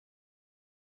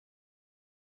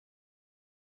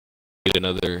need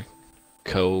another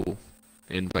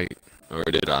co-invite, or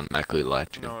did it automatically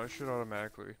let you? No, it should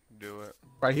automatically do it.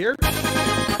 Right here?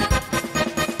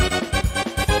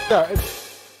 Yeah,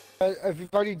 if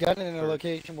you've already done it in a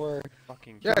location where...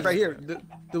 Yeah, it's right here.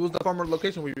 There was the former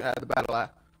location we had the battle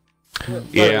at.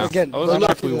 Yeah, again, I was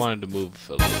wondering if we wanted to move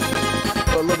a little bit.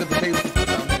 But look at the cave system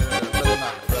down here.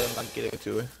 I'd rather not get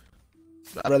into it.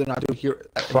 I'd rather not do here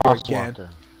again. Frostwalker.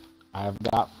 I've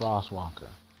got Frostwalker.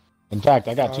 In fact,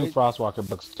 I got 2 Frostwalker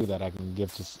books too that I can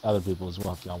give to other people as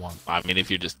well if y'all want. I mean, if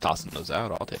you're just tossing those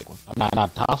out, I'll take one. I'm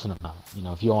not tossing them out. You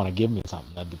know, if you want to give me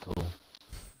something, that'd be cool.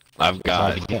 I've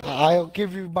got I'll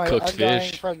give you my cooked undying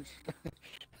fish. friendship.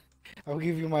 I'll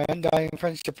give you my undying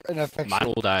friendship and affection. Mine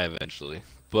will die eventually,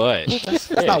 but that's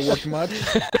not worth much.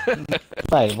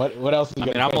 Right. What else? I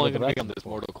mean, I'm only gonna be on this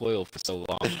mortal coil for so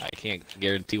long. I can't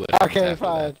guarantee what. Okay,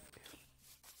 fine.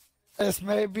 This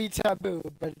may be taboo,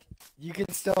 but you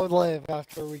can still live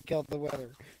after we kill the weather.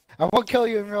 I won't kill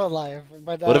you in real life,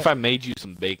 but What if I made you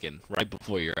some bacon right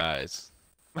before your eyes?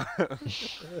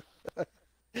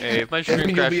 Hey, if my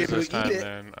stream crashes this time,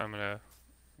 then I'm gonna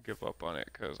give up on it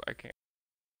because I can't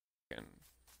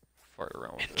fart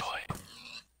around with Enjoy.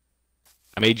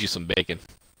 I made you some bacon.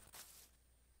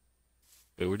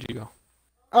 Wait, where'd you go?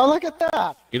 Oh, look at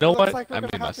that! You know Looks what? like we're I gonna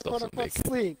made have to myself some quote-unquote bacon.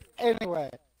 sleep. Anyway.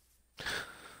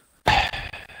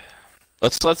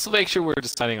 Let's make sure we're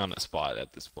deciding on a spot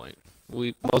at this point.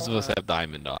 Most of us have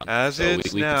diamond on, As so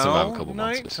it's we can survive a now couple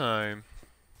months. nighttime.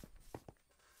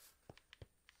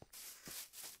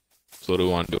 So what do we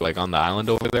want to do? Like on the island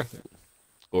over there,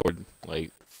 or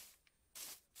like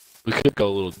we could go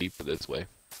a little deeper this way.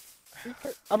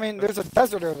 I mean, there's a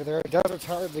desert over there. Deserts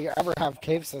hardly ever have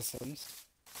cave systems.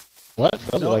 What?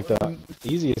 Those are like the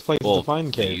easiest places to find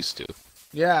They caves. used to.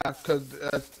 Yeah, because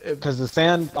the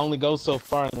sand only goes so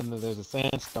far, and then there's a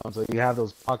sandstone, so you have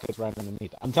those pockets right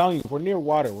underneath. I'm telling you, if we're near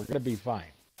water, we're gonna be fine.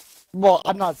 Well,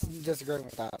 I'm not disagreeing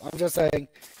with that. I'm just saying,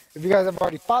 if you guys have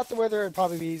already fought the weather, it'd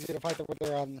probably be easier to fight the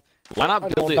weather on... Why not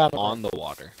on build it battle on ground. the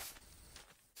water?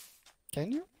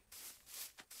 Can you?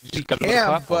 you can,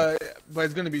 but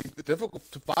it's gonna be difficult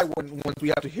to fight once we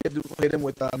have to hit him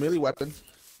with melee weapons.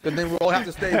 Because then we all have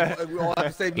to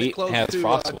stay He close has to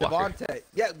Frostwalker. Devontae.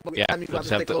 Yeah, but Yeah, that means we'll we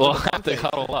just have to, stay close we'll have to Devontae.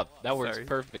 huddle up. That works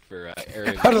perfect for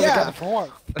Aaron. How does Yeah. it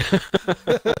form?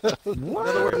 In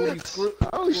other words, we'll be screwed.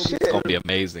 Oh shit! It's gonna be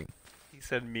amazing. He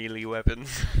said melee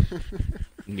weapons.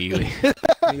 Melee.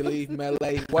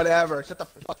 Melee, whatever. Shut the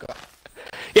fuck up.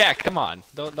 Yeah, come on.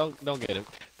 Don't get it.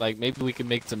 Like maybe we can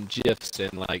make some gifs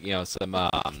and like some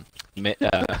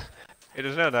It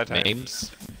is not that time. names.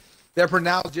 They're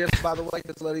pronounced jits, by the way.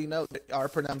 Just letting you know, they are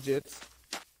pronounced jits.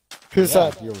 Who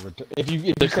said? If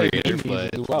you The say creator, memes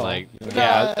but as well, like you know.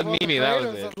 yeah, well, Mimi, the that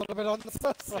was creator's it. a little bit on the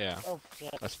sus- Yeah. Oh,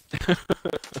 shit.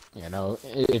 You know,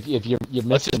 if you're Let's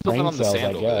missing just build it brain on the cells, sand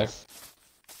I over there. guess.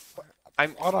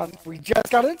 Hold on. We just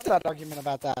got into that argument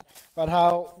about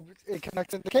how it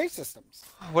connects into cave systems.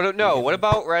 What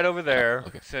about right over there?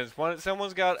 Okay. Since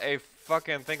someone's got a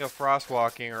fucking thing of frost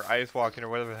walking or ice walking or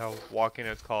whatever the hell walking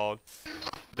it's called,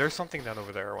 there's something down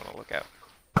over there I want to look at.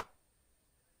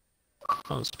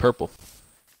 Oh, it's purple.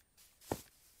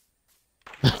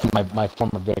 My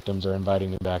former victims are inviting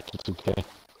me back to 2K.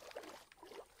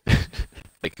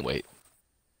 They can wait.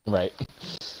 Right.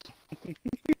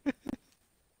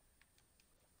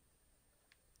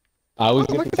 I always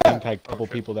get the same type couple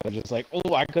people that are just like,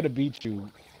 oh, I could have beat you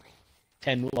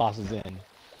 10 losses in.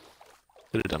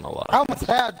 Could have done a lot. I almost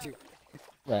had you.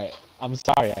 Right. I'm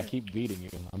sorry, I keep beating you.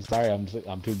 I'm sorry,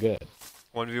 I'm too good.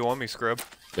 1v1 me, scrub. You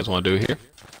guys want to do it here?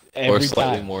 Every Or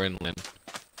slightly time. more inland?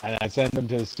 And I send them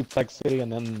to Suplex City,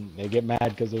 and then they get mad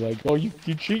because they're like, oh, you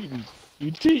cheating.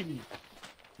 You cheating.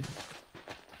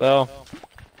 Well,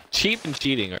 cheap and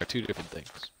cheating are two different things.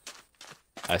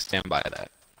 I stand by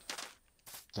that.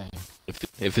 Same.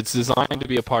 If it's designed to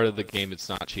be a part of the game, it's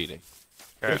not cheating.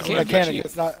 Okay, It I'm can't be Mechanic, cheating.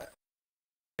 it's not...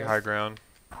 high ground.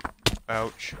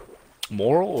 Ouch.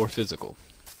 Moral or physical?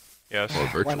 Yes. Or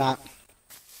virtual? Why not?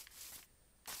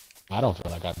 I don't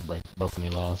feel like I've broken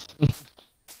any laws.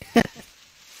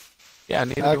 Yeah,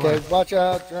 neither do Okay, I. watch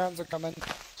out. Drones are coming.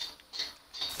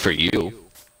 For you.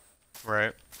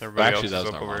 Right. Everybody Actually, that else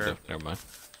was is up over Armando. here. Never mind.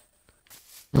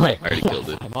 Right. I already killed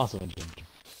it. I'm also in danger.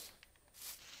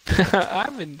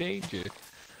 I'm in danger.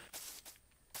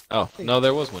 Oh, no,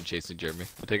 there was one chasing Jeremy.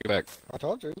 I take it back. I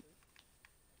told you.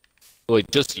 Wait,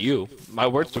 just you? My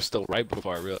words were still right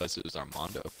before I realized it was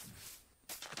Armando.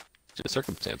 Just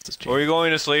circumstances Are we change.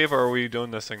 going to sleep or are we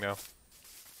doing this thing now?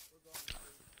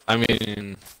 I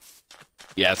mean,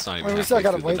 yeah, it's not I even mean, we still halfway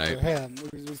gotta through the wait for night. him.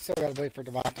 We still gotta wait for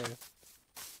Devontae. You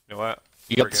know what?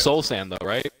 You got the Forget it. soul sand though,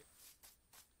 right?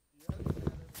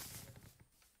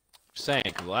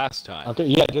 Saying last time. Okay,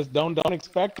 yeah, just don't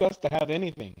expect us to have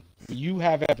anything. You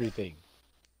have everything.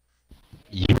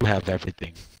 You have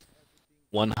everything.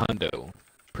 100%.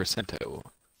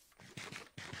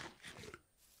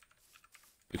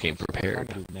 You came prepared.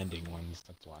 I do mending ones,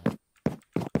 that's why.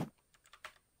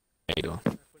 How you doing?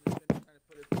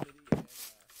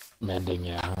 Mending,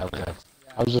 yeah. Okay.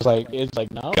 I was just like, it's like,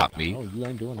 no. Got me. No, you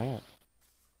ain't doing that.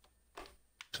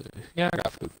 Yeah, I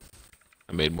got food.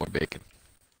 I made more bacon.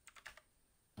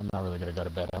 I'm not really gonna go to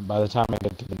bed. By the time I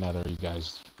get to the nether, you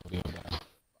guys will be in bed.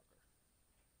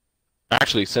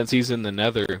 Actually, since he's in the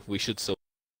nether, we should still...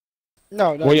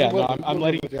 No, no. Well, yeah, you will- I'm you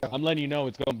letting will, yeah. I'm letting you know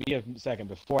it's gonna be a second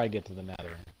before I get to the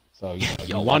nether. So you know,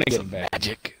 Yo, you want to get some in bed.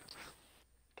 magic.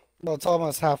 Well, it's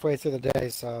almost halfway through the day,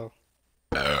 so.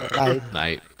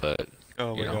 Night, but...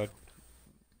 Oh my god.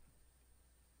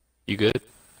 You good?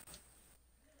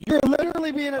 You're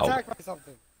literally being attacked by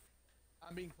something.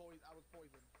 I'm being poisoned. I was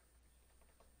poisoned.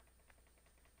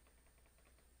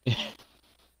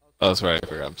 Oh, that's right. I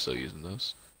forgot I'm still using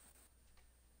those.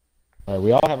 All right,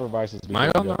 we all have our vices. Am I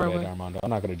on the right way? Armando. I'm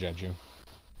not gonna judge you.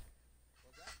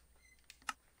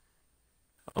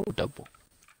 Oh, double.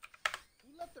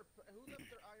 Who left their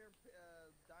iron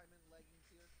diamond leggings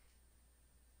here?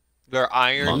 They're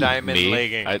iron diamond Me?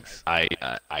 leggings. I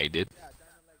did.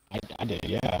 I did,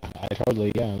 yeah. I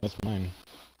totally, yeah. That's mine.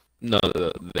 No,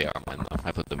 they are mine though.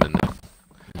 I put them in there.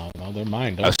 No, they're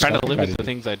mine. I was trying to fuck limit me. the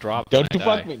things I dropped. Don't when you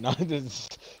I fuck die. me. No, this.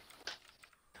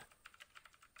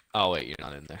 Oh wait, you're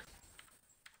not in there.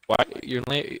 Why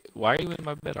Why are you in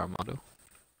my bed, Armando?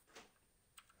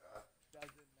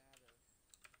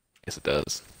 Yes, it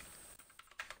does.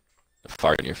 A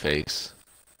fart in your face.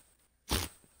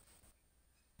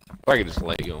 Or I could just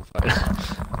let you on fire.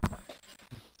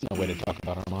 No way to talk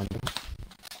about Armando.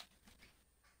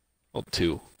 Well,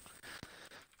 2.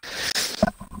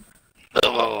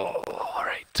 Oh,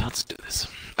 alright, let's do this.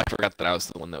 I forgot that I was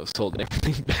the one that was holding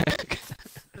everything back.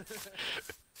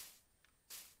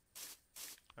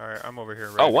 Alright, I'm over here.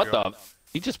 Oh, ready to what go. the?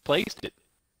 He just placed it.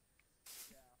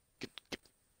 Get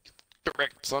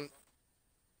wrecked, son.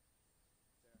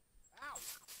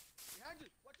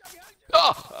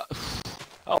 Oh!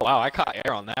 Oh, wow, I caught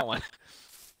air on that one.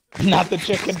 Not the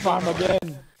chicken farm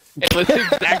again. It was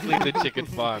exactly the chicken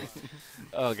farm.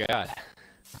 Oh, God.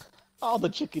 All the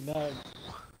chicken nugs.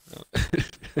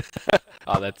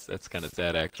 Oh, that's kind of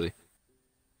sad, actually.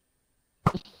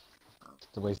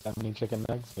 To waste that many chicken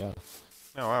nugs? Yeah.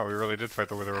 Oh wow, we really did fight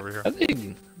the wither over here. I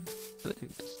think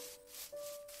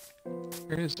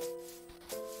where is it?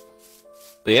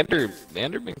 The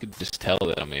Enderman could just tell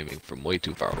that I'm aiming from way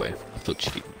too far away. I feel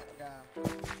cheating.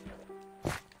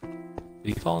 Did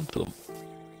he fall into the...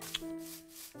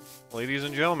 Ladies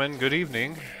and gentlemen, good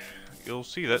evening. You'll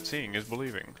see that seeing is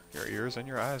believing. Your ears and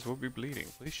your eyes will be bleeding.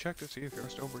 Please check to see if you're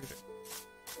still breathing.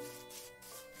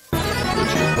 Would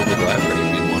you public library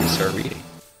if you want to start reading?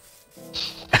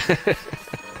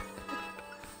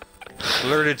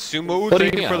 Alerted Sumo, What do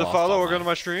you thank you mean for I the lost follow. all Welcome to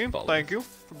my my stream. followers? Thank you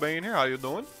for being here. How you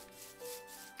doing?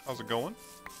 How's it going?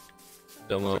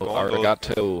 Domo How's it going,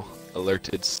 arigato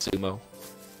alerted sumo.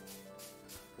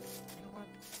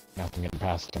 Nothing getting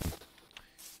past him.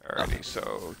 Alrighty,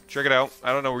 so check it out.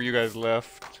 I don't know where you guys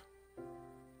left.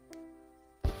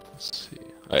 Let's see.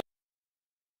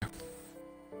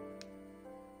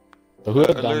 So who had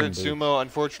Alerted diamond boots? Sumo,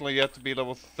 unfortunately you have to be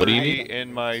level What do you 30 need?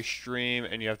 in my stream,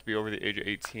 and you have to be over the age of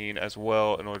 18 as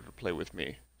well in order to play with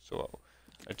me. So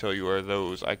until you are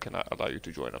those, I cannot allow you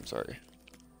to join, I'm sorry.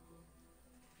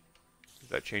 If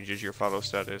that changes your follow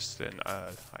status, then I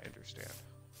understand.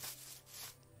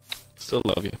 Still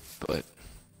love you, but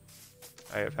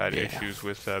I have had Yeah. issues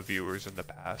with viewers in the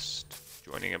past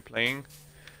joining and playing.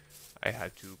 I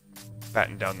had to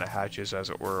batten down the hatches, as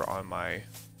it were, on my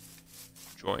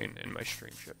join in my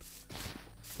stream ship.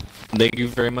 thank you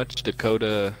very much,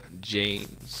 Dakota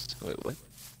James. Wait, what?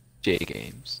 J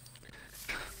Games.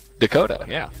 Dakota,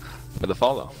 yeah, for the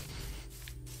follow.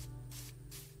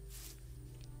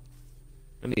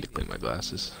 I need to clean my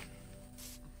glasses.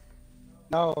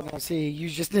 No, see, you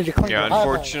just need to clean Yeah, your eyeball.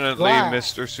 unfortunately, Glass.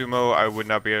 Mr. Sumo, I would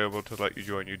not be able to let you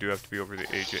join. You do have to be over the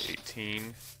age of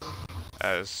 18.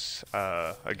 As,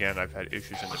 again, I've had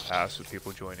issues in the past with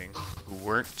people joining who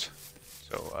weren't.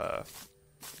 So,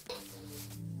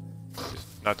 it's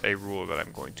not a rule that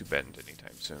I'm going to bend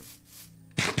anytime soon.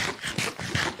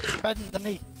 Better than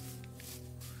me.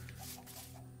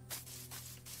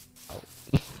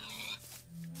 Can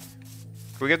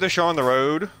we get this show on the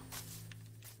road?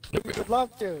 Would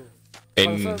love to.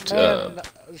 And But a certain man,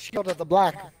 Shield of the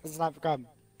Black has not come.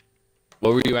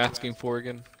 what were you asking for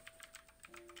again?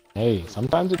 Hey,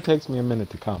 sometimes it takes me a minute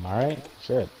to come, alright?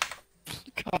 Shit.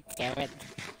 God damn it.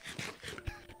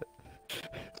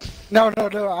 No,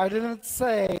 I didn't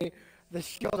say the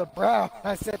shield of brown.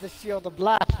 I said the shield of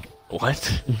black.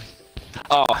 What?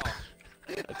 Oh.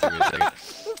 That took me a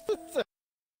second.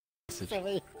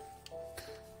 Silly.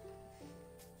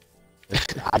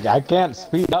 I can't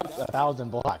speed up 1,000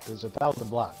 blocks. There's 1,000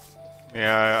 blocks.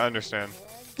 Yeah, I understand.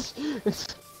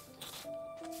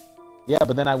 Yeah,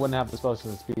 but then I wouldn't have the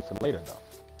potion of speed for later, though.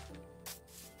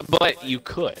 But you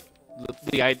could.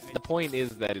 The point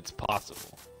is that it's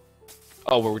possible.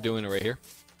 Oh, we're doing it right here?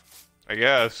 I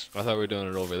guess. I thought we were doing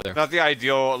it over there. Not the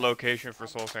ideal location for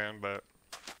Soul Sand, but...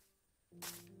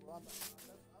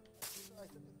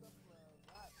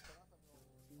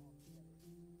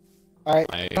 Alright,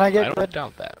 can I get don't rid?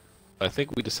 doubt that. I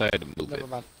think we decided to move Never it.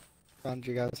 mind. Found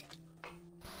you guys. I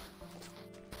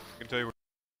can tell you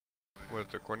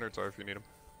what the coordinates are if you need them.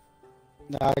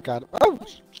 No, I got it. Oh,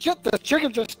 shit, the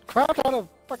chicken just crapped out of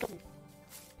fucking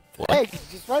eggs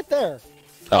just right there.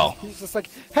 Oh. He's just like,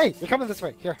 hey, you're coming this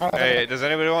way. Here, have Hey, it. does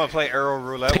anybody want to play Arrow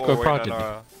Roulette Take while my we're waiting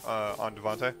progeny. on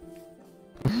Devontae?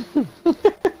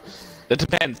 It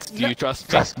depends. Do you trust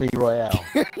me? Trust me, Royale.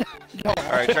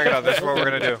 Alright, check it out. This is what we're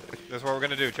gonna do. This is what we're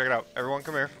gonna do. Check it out. Everyone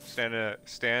come here. Stand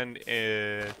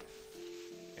in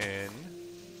any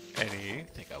I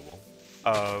think I will.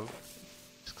 of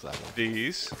Just 'cause I will.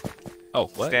 these. Oh,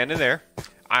 what? Stand in there.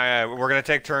 We're gonna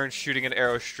take turns shooting an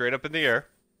arrow straight up in the air.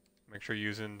 Make sure you're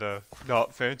using the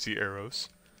not fancy arrows.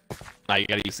 Now you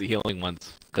gotta use the healing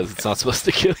ones, because it's not supposed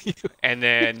to kill you. And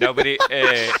then nobody,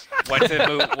 once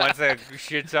it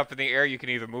shoots up in the air, you can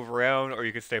either move around or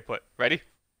you can stay put. Ready?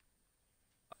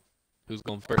 Who's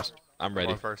going first? I'm ready.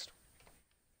 Going first.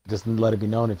 Just let it be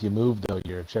known if you move, though,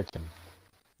 you're a chicken.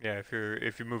 Yeah, if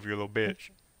you move, you're a little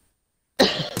bitch.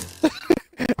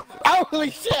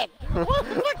 Holy shit! What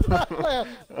the fuck?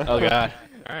 Oh god.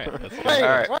 Alright, let's go. Wait,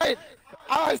 Alright. wait!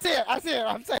 Oh, I see it!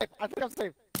 I'm safe! I think I'm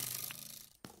safe.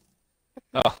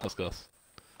 Oh, let's go.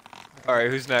 All right,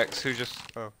 who's next? Who just?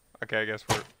 Oh, okay. I guess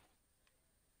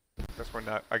we're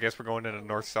not. I guess we're going in a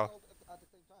north-south.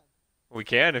 We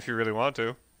can if you really want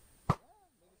to.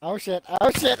 Oh shit!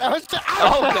 Oh shit! Oh shit!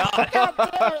 Oh god! God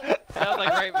damn it! That was like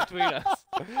right between us.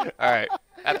 All right,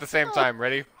 at the same time.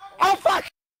 Ready? Oh fuck!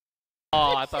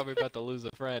 Oh, I thought we were about to lose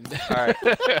a friend. All right.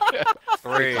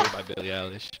 Three, By Billie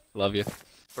Eilish. Love you.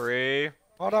 three,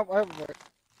 Hold up! Wait.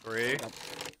 3,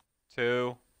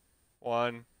 2,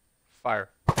 1, fire.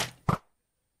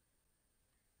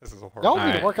 This is a horrible. Y'all need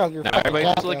Alright. to work on your Now fucking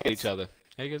everybody just look at gadgets. each other.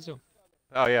 How you guys doing?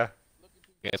 Oh yeah.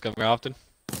 You guys come here often?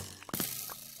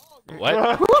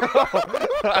 What?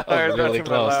 That was really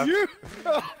close.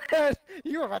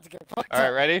 You were about to get fucked All right,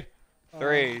 up. ready?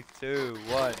 3, 2,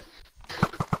 1.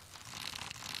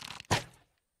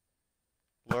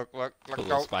 Look, Put a little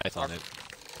go. spice on it.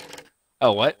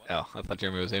 Oh, what? Oh, I thought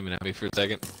Jeremy was aiming at me for a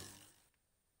second.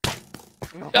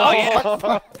 Oh,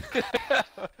 yeah!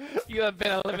 You have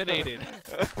been eliminated.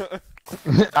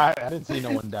 I didn't see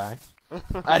no one die.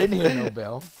 I didn't hear no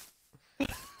bell.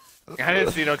 I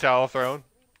didn't see no towel thrown.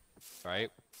 Right?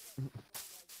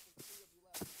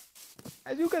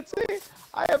 As you can see,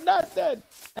 I am not dead,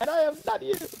 and I am not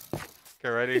you. Okay,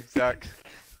 ready? Zach.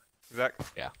 Zach.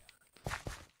 Yeah.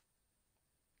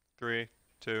 3,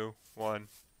 2, 1.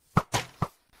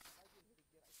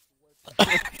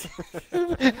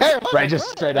 Right, just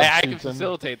straight up Hey, I can shoots him.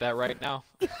 facilitate that right now.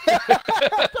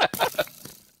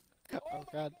 Oh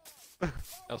god. That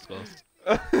was close.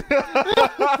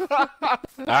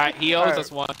 Alright, he owes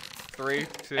us one. 3,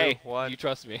 2, Hey, 1. you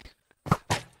trust me.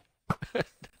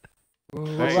 Ooh,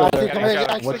 Hey, I think gotta- I may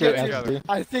gotta- actually What's your get you. XP?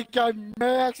 I think I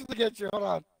may actually get you. Hold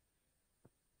on.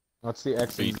 What's the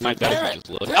So you XP? might Damn die it! just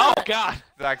look. Damn Oh, it! God!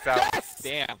 Zach's out.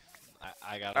 Damn.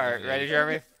 I got it. Alright, ready,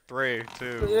 Jeremy? 3,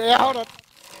 2. Yeah, hold on.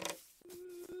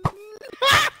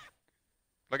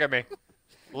 Look at me.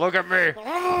 Look at me.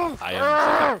 I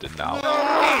am the captain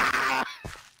now.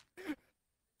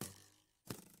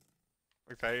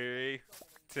 3,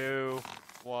 2,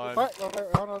 1. Wait,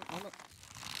 hold on.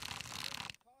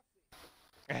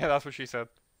 Yeah, that's what she said.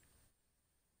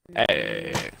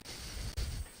 Hey.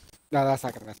 No, that's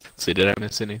not gonna miss. See, did I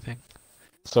miss anything?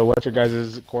 So what's your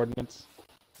guys' coordinates?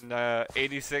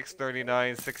 86,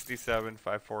 39, 67,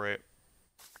 548.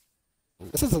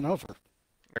 This isn't over. Okay,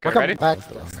 We're coming ready? back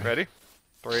to this. Ready?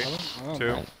 3, I don't 2,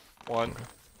 know. 1.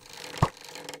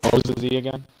 What was the Z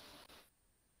again?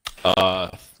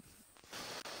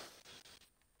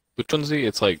 Which one's he?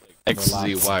 It's like X, Z,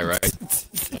 Relax. Y, right?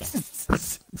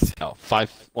 Oh,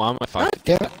 5. Well, I'm at 5,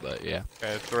 Damn it. but yeah.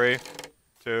 Okay, 3,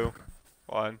 2,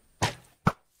 1.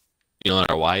 You know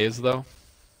what our Y is, though?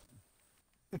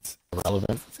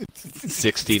 Irrelevant.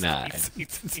 69.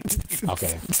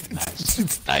 Okay,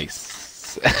 nice.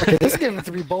 Nice. Okay, this is getting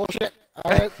to be bullshit.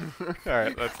 Alright.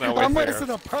 Alright, let's not I'm waste wasting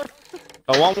the a part.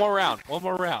 Oh, one more round. One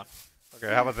more round.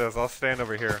 Okay, how about this? I'll stand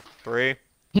over here. 3,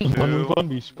 One 2,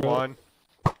 Bumby scrub. 1.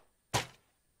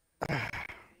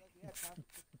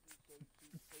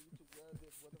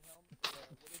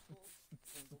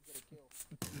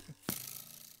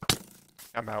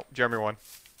 I'm out. Jeremy won.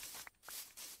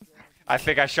 I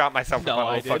think I shot myself with No, my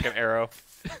I own did. fucking arrow.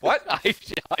 What? I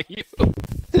shot you.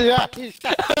 Yeah. Bitch.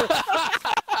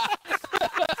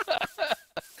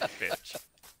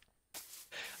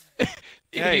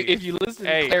 If you listen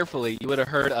carefully, you would have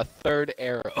heard a third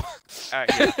arrow.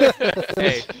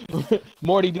 Hey,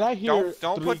 Morty, did I hear?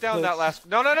 don't put down that last.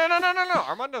 No.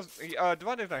 Armando's.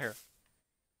 Devontae's not here.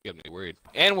 You got me worried.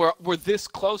 And we're this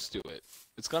close to it.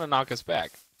 It's gonna knock us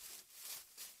back.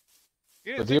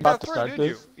 You Was didn't he think about that to through, start did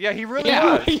this? you? Yeah, he really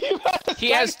Yeah. was.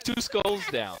 He has 2 skulls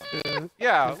down.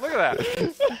 Yeah, look at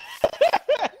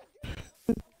that.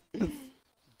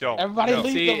 Don't. Everybody no.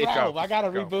 leave See, the it realm. go. I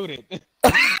gotta Go. reboot it.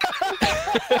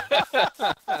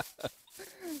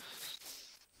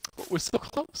 We're so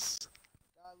close.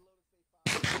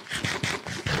 Alright,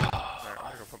 I'm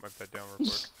gonna go put my bed down real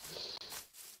quick.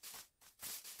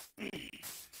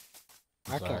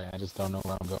 Okay. Sorry, I just don't know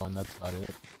where I'm going. That's about it.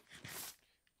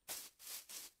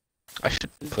 I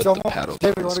should put So, the paddle.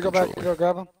 David, you on want to this go back and controller. go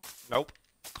grab him? Nope.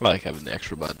 I like having the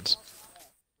extra buttons.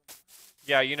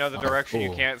 Yeah, you know the direction you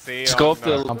cool. can't see. Just go on, up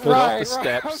the, I'm go up the Right. I was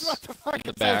steps about to fucking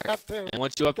in the say back, that too. and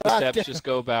once you up the God steps, damn. just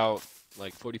go about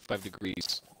like 45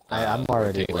 degrees. I'm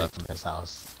already rotate away left. from this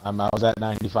house. I was at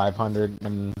 9,500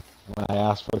 when I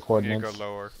asked for the You need to coordinates. go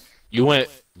lower. You went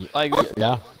like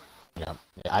Yeah.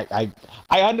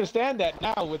 I understand that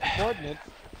now with the coordinates.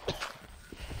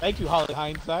 Thank you, Holly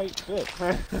Hindsight. Shit.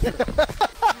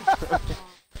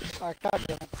 Oh, God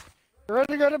damn it. You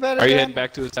ready to go to bed Are you again? heading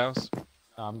back to his house?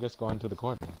 I'm just going to the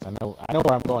coordinates. I know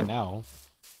where I'm going now.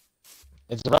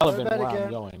 It's irrelevant Go to bed where I'm again.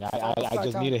 going. I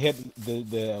just need to hit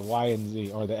the Y and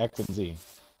Z or the X and Z.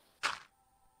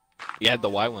 You had the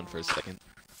Y one for a second.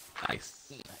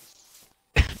 Nice.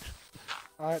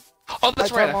 Alright. Oh, that's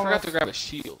Hi, right. I Tom, forgot to grab a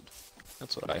shield.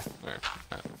 That's what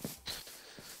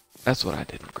that's what I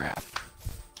didn't grab.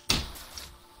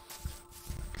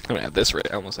 I'm gonna have this ready.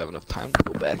 I almost have enough time to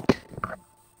go back.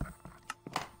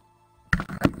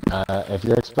 If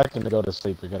you're expecting to go to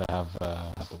sleep, you're gonna have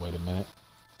to wait a minute.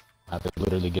 I have to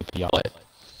literally get the yacht.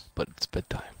 But it's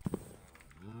bedtime.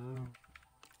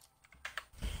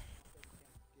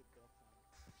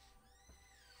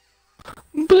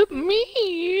 But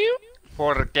me.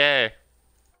 ¿Por qué?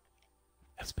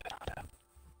 It's been out.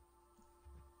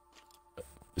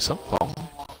 Some phone.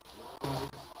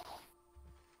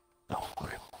 No.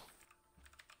 Okay.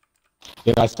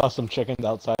 Yeah, I saw some chickens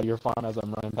outside your farm as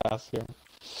I'm running past here,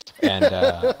 and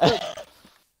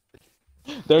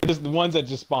they're just the ones that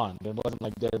just spawned. It wasn't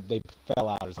like they fell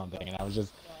out or something, and I was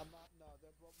just.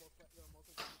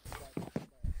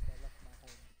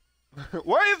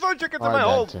 Why are you throwing chickens in Or my that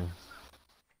hole? too.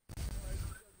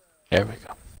 There we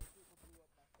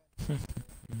go.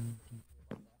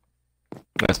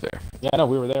 That's fair. Yeah, no,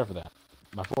 we were there for that.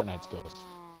 My Fortnite skills.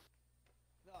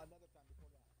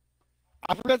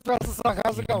 I forgot to press the song.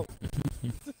 How's it go?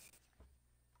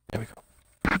 There we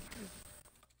go.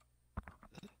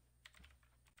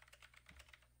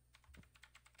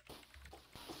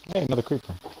 Hey, another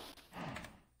creeper.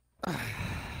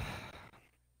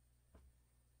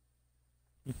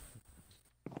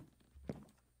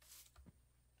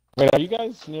 Wait, are you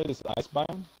guys near this ice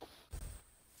biome?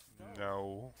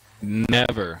 No.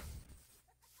 Never.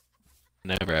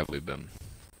 Never have we been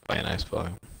by an ice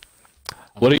volume.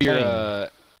 What are your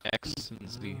X and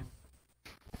Z?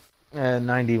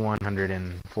 90, 100,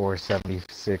 and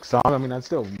 476. So, I mean, that's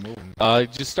still moving.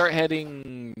 Just start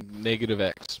heading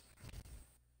 -X.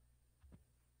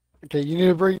 Okay, you need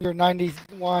to bring your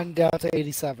 91 down to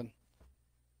 87.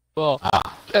 Well,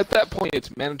 at that point,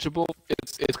 it's manageable.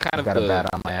 It's kind of got a the bat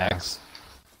on my X.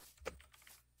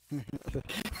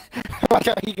 Watch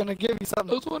out, he's gonna give you I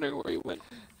something. was wondering where you went.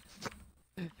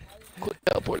 Quit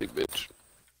teleporting, bitch.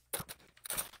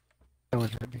 Don't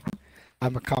hurt me.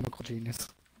 I'm a comical genius.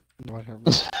 Don't hurt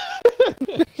me.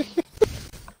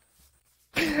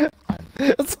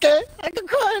 It's okay. I can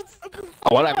cry.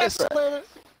 Oh, what I missed? Later.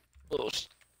 Little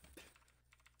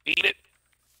eat it.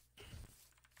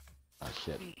 Oh,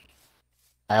 shit.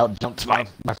 I outjumped my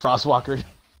Frostwalker.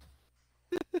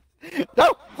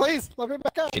 No, please, let me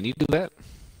back up. Can you do that?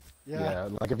 Yeah,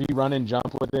 like if you run and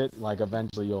jump with it, like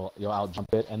eventually you'll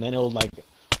outjump it, and then it'll like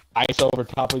ice over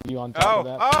top of you on top of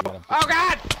that. So you gotta- Oh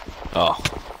God! Oh.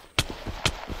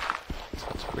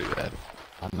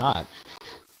 I'm not.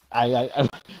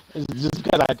 Just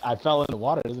because I fell in the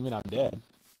water doesn't mean I'm dead.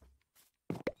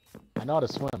 I know how to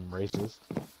swim, racist.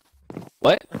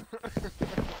 What?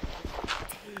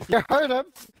 You heard him.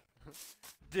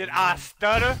 Did I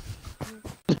stutter?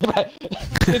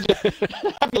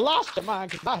 You lost your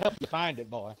mind because I helped you find it,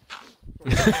 boy.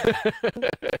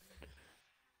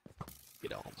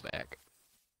 Get on back.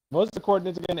 What was the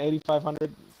coordinates again?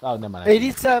 8,500? Oh, never mind.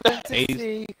 87,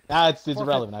 60. It's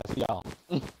irrelevant. I see y'all.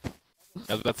 I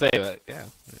was about to say that. Yeah,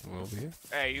 we're over here.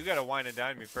 Hey, you gotta wine and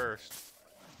dine me first.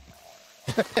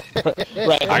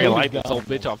 Right. I can light this old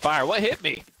bitch on fire. What hit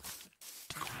me?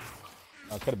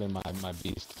 Oh, could have been my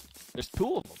beast. There's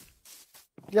two of them.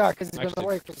 Yeah, because he's been Actually-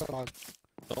 away for so long.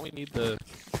 Don't we need the?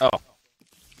 Oh.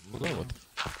 We'll go with.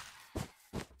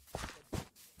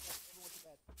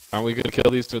 Aren't we gonna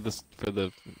kill these for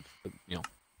the you know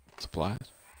supplies?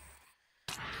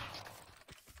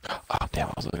 Oh damn!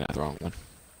 I was looking at the wrong one.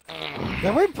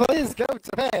 Then we play as goats,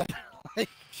 man. Like,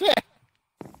 shit.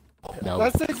 No.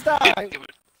 Let's just die.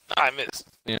 I missed.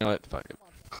 You know what? Fuck it.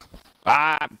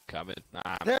 I'm coming.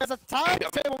 There's a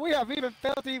timetable we have even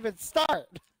failed to even start.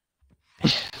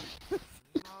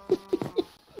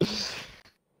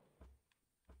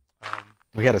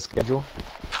 We got a schedule?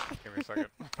 Give me a second.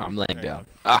 I'm laying down.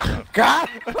 Ah, God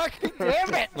fucking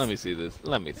damn it! let me see this.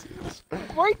 Let me see this.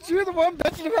 Weren't you the one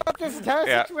bitching about this entire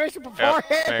Yeah. situation Yep, beforehand?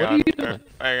 hang What are on. you doing?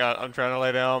 Hang on, I'm trying to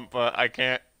lay down, but I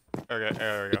can't. Okay,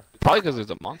 there we go. Probably because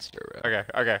there's a monster around.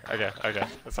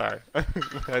 Okay. Sorry.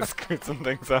 I screwed some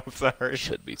things up, sorry.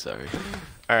 Should be sorry.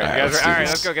 Alright, Alright, guys, let's do alright, this.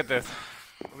 let's go get this.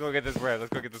 Let's go get this bread. Let's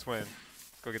go get this win.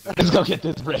 Let's go get this. Let's go get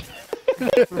this bread.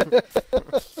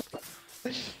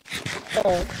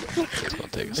 It's gonna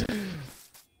take a second.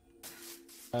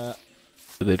 Uh,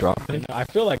 Did they drop any? I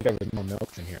feel like there was more milk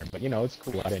in here, but you know, it's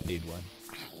cool. I didn't need one.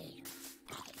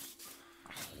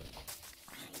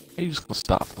 Are you just gonna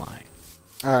stop flying?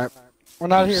 Alright. We're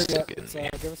not You here stick yet, it in so me.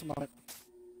 give us a moment.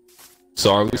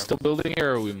 So are we still building it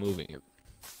or are we moving it?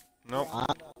 Nope.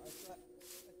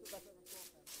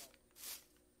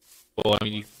 Well, I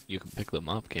mean, you can pick them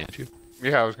up, can't you?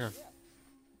 Yeah, I was gonna.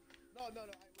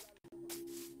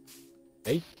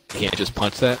 Hey, You can't just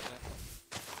punch that?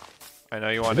 I know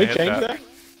you want did to they hit change that.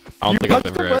 that? I don't You think I've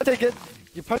punch the ever... button to get.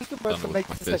 You punch the button to Done make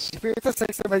with the this. six. You beat the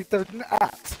six to make the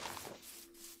axe.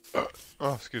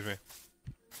 Oh, excuse me.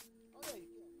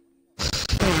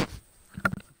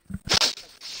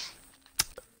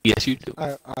 Yes, you do.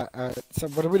 Alright. So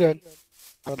what are we doing?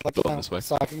 I would like to Going know. this way.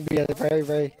 So I can be a very,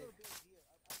 very.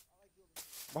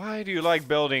 Why do you like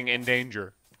building in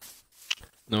danger?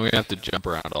 No, we have to jump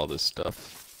around all this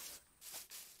stuff.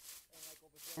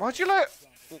 Why don't you let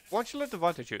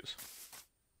Devonta choose?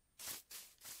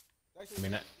 I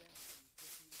mean,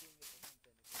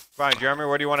 Fine, Jeremy,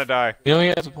 where do you want to die? You know, he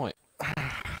has a point.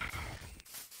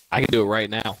 I can do it right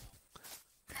now.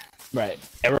 right.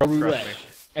 Arrow roulette. me.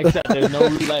 Except there's no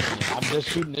roulette in it. I'm just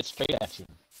shooting it straight at you.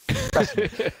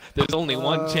 There's only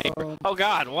one chamber. Oh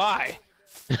God, why?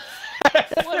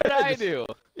 What did I do?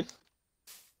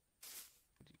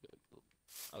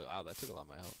 Oh wow, that took a lot of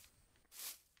my health.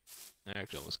 That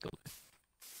actually almost killed me.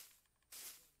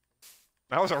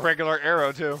 That was a regular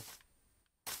arrow too.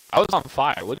 I was on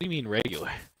fire. What do you mean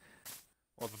regular?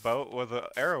 Well, the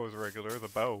arrow was regular. The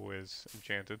bow was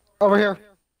enchanted. Over here.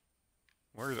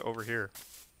 Where is it? Over here?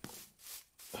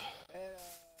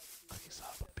 Fucking son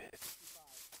of a bitch.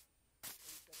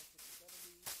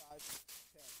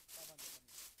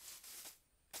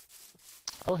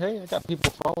 Oh, hey, I got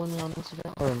people following me on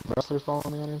Instagram, or wrestlers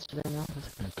following me on Instagram now.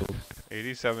 That's kind of cool.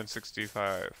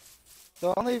 8765.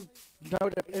 The only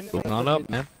note of interest. Moving on up,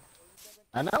 man.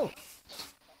 I know.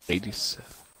 87.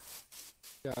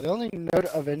 Yeah, the only note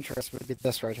of interest would be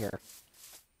this right here.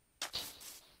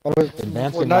 We're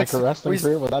Advancing not- micro wrestling we-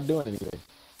 career without doing anything.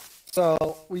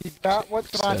 So we got what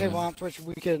Zmania Seven. wants, which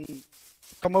we can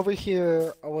come over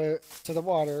here away to the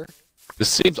water. This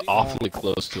seems awfully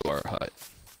close to our hut.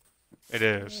 It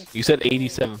is. You said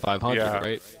 87,500, Yeah.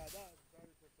 right?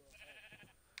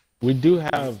 We do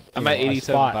have. I'm you at know, a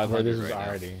spot 87,500 where this is right now.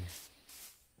 already.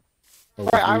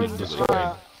 Right, I we was.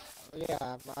 destroyed.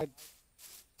 Yeah,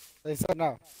 they said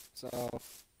no. So.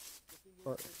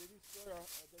 or-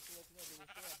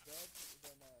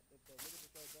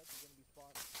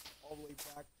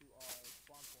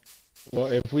 Well,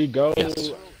 if we go,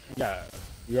 Yes. yeah,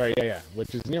 yeah,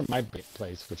 which is near my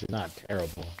place, which is not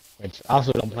terrible. Which I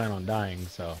also don't plan on dying,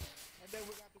 so.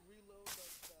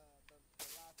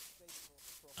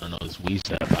 I don't know this Wii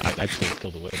stuff. I still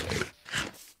killed the wizard.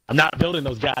 I'm not building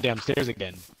those goddamn stairs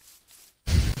again.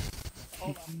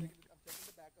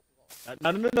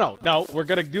 No. We're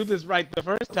gonna do this right the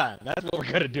first time. That's what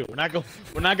we're gonna do. We're not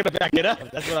gonna back it up.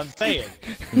 That's what I'm saying.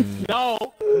 No.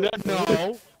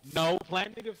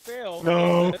 Planning to fail.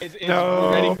 No. Is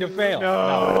ready to fail.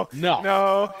 No.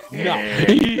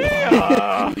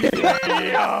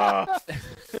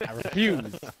 I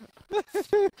refuse.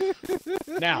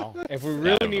 Now, if we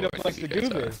really need a place to do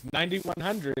this,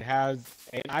 9100 has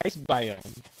an ice biome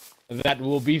that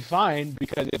will be fine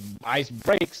because if ice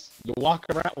breaks, you walk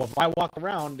around. Well, if I walk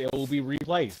around, it will be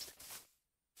replaced.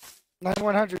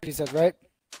 9100, you said, right?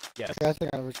 Yes. Okay, I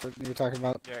think I know what you were talking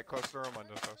about. Yeah, close to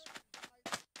Armando's house.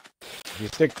 If you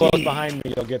stick close behind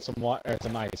me, you'll get some water or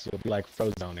some ice. You'll be like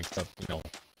Frozone, except all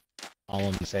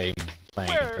on the same plane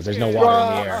because there's no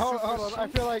water in the air. Hold on. I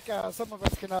feel like some of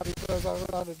us cannot be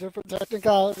Frozone on a different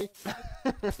technicality.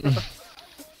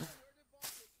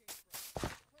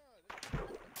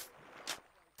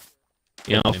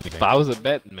 If I was a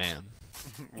betting man,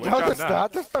 No, that's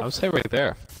not. I would say right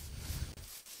there.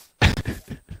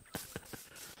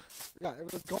 Yeah,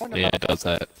 it was going to Yeah, it does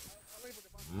that.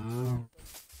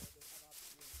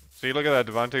 So you look at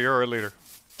that, Devonta, you're our leader.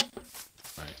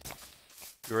 Right.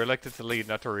 You were elected to lead,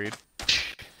 not to read.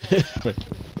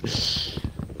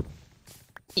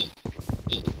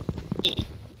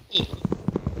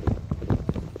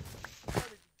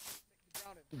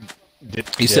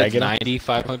 You said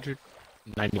 9,500?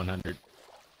 9,100.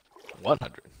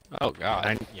 100. Oh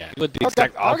god. Yeah. You went the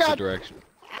exact opposite direction.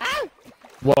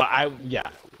 Well,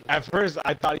 at first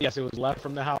I thought yes, it was left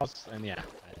from the house, and yeah,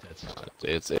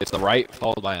 It's the right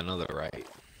followed by another right.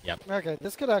 Yep. Okay,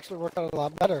 this could actually work out a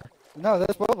lot better. No,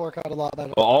 this will work out a lot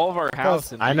better. Well, all of our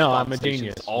house and I know I'm a stations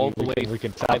genius. all the way. We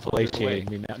can self-flagellate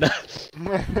me now.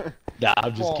 Nah,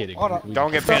 I'm just kidding. Hold on.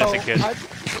 Don't get fancy, kid.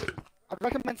 I'd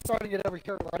recommend starting it over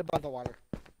here, right above the water,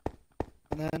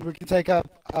 and then we can take up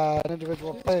an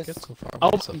individual place.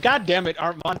 Oh, god damn it,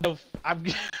 Armando!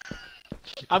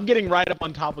 I'm getting right up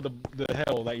on top of the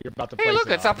hill that you're about to place. Hey, look,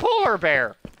 it's a polar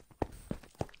bear!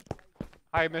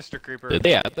 Hi, Mr. Creeper. Did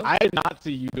they add them? I did not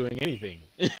see you doing anything.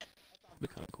 That'd be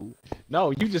kind of cool.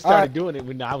 No, you just started doing it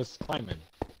when I was climbing.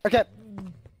 Okay.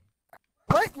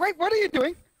 Wait, what are you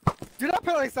doing? Do not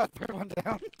place that third one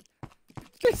down.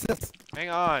 Jesus. Hang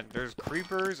on, there's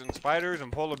creepers and spiders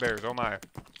and polar bears, oh my.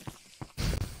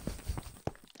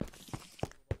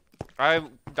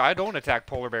 I don't attack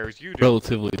polar bears, you do.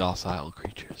 Relatively docile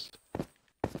creatures.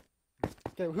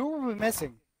 Okay, who are we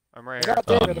missing? I'm right I here. got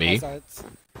David on me. my sides.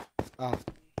 Oh.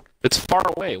 It's far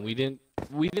away. We didn't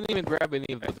even grab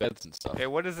any of the beds and stuff. Hey,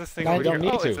 what is this thing I over don't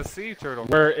here? need Oh, to. it's a sea turtle.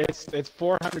 Where it's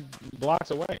 400 blocks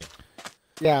away.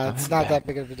 Yeah, it's not that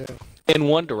big of a deal. In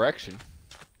one direction.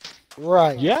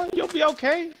 Right. Yeah, you'll be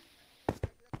okay.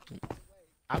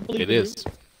 I believe It in you. is. It's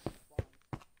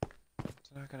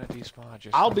not gonna despawn,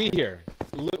 just... I'll be here.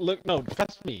 Look, no,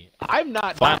 trust me. I'm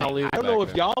not Fine, dying. I'll leave I don't back know if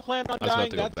there. y'all plan on I was about dying.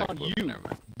 to go That's back on to it, you. never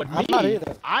mind. But I'm not me,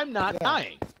 either. I'm not Yeah.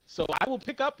 dying. So I will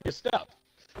pick up your stuff.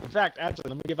 In fact, actually,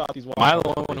 let me give out these Am I the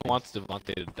water. one who wants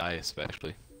Devontae to die,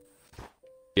 especially?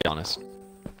 Be honest.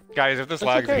 Guys, if this That's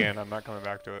lags okay. again, I'm not coming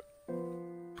back to it.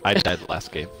 I died the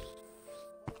last game.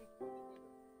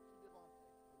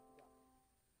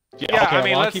 Yeah, I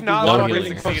mean, well, I'll let's keep not these water fucking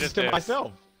breathing succeed closest at to this.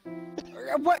 myself.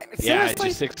 What? Yeah, I Seriously?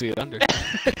 just 6 feet under.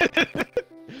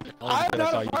 I'm I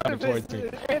not saw a you part coming of towards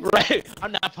this. me. Right,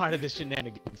 I'm not part of the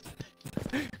shenanigans.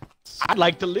 I'd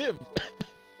like to live.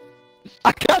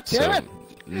 I got So, damn it.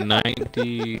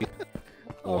 90,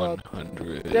 Hold on.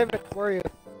 100. David, where are you?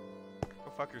 Go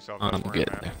fuck yourself. I'm that's where I'm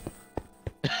getting at.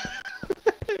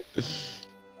 there.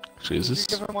 Actually, is this?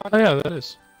 Did you give him one? Oh yeah, that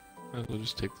is. We'll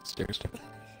just take the stairs down.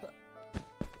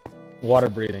 Water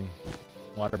breathing.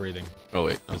 Water breathing, Oh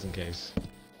wait. just in case.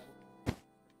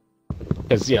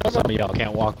 Because, some of y'all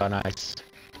can't walk on ice.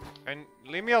 And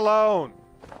leave me alone!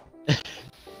 I'm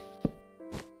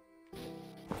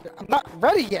not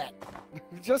ready yet.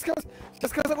 Just cause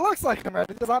it looks like I'm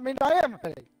ready does not mean I am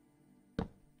ready.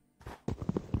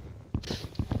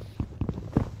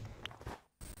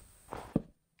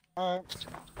 Alright.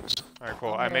 Alright,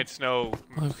 cool. I made snow...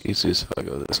 Oh, easiest if I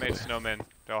go I this way. made snowmen.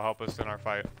 They'll help us in our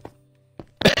fight.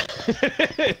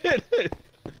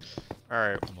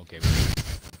 Alright. I'm okay with it.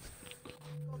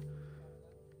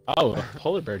 Oh, a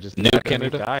polar bear just New attacked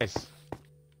underneath Canada? the ice.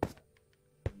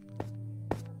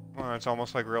 Well, it's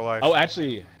almost like real life. Oh,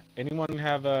 actually, anyone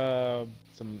have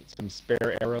some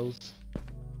spare arrows?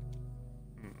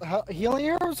 Healing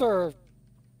arrows or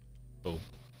Oh,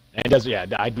 and it does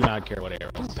I do not care what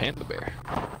arrows. Panda bear.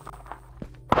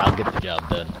 I'll get the job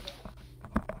done.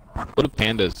 What do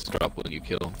pandas drop when you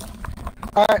kill them?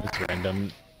 alright. It's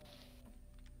random.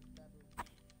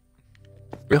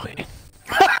 Really?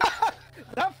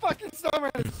 That fucking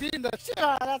snowman is beating the shit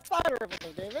out of that spider over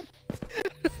there, David.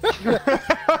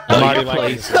 Oh, your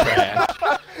place is trash.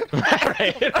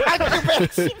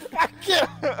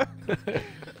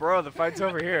 Bro, the fight's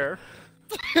over here.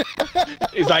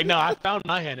 He's like, no, I found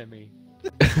my enemy.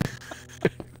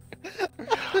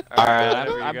 Alright,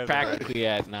 I'm practically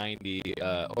at 90,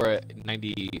 or at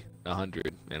 90,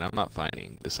 100, and I'm not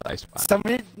finding this ice spot.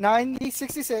 70, 90,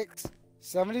 66,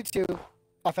 72,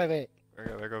 558.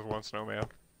 There goes one snowman.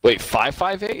 Wait,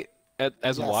 558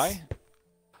 as a Yes. Y?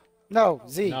 No,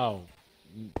 Z. No.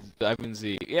 I mean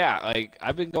Z. Yeah, like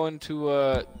I've been going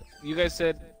to. You guys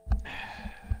said.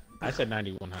 I said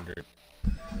 9100.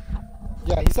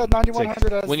 Yeah, he said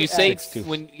 9100 as When you the say X.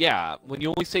 when you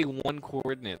only say one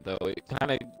coordinate though, it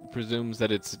kind of presumes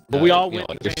that it's. But we all you went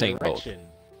know, the you're same saying both. direction.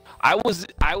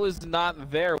 I was not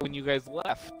there when you guys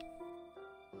left.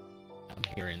 I'm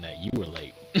hearing that you were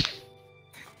late.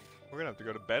 We're gonna have to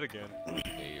go to bed again.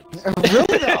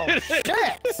 Really though?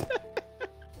 Shit!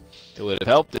 It would have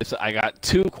helped if I got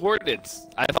two coordinates.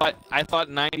 I thought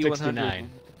 90, 100 69.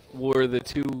 were the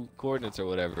two coordinates or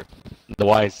whatever. The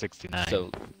Y is 69.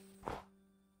 So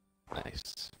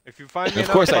nice. If you find me Of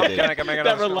course I pumpkin, did. I can make that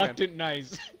another snowman. reluctant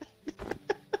nice.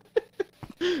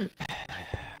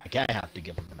 I have to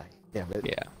give him a night. Damn it.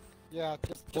 Yeah. Yeah,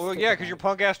 just Well, yeah, because your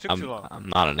punk ass took too long. I'm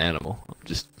not an animal. I'm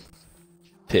just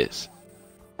pissed.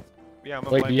 Yeah, I'm a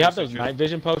Wait, blank do you have piece those of shit. night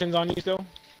vision potions on you still?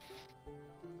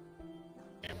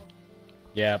 Damn.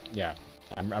 Yeah.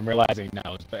 I'm realizing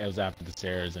now it was after the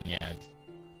stairs, and yeah.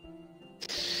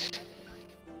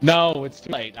 No, it's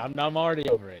too late. I'm already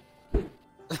over it. I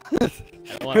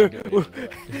don't want to do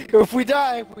it anymore. If we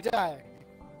die, we die.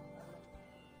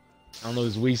 I don't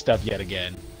lose Wii stuff yet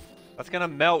again. That's gonna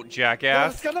melt, Yeah,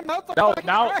 jackass. it's gonna melt the No, fucking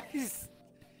no. ice.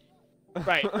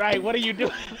 Right. What are you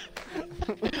doing?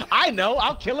 I know.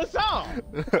 I'll kill us all.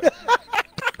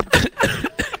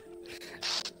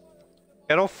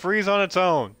 It'll freeze on its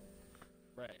own.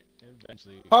 Right.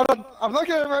 Eventually. Hold on, I'm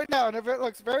looking at it right now, and it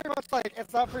looks very much like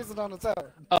it's not freezing on its own.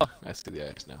 Oh, I see the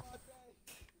ice now.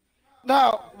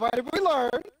 Now, what did we learn?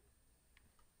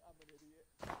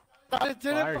 It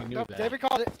didn't. I already knew Nope, that. David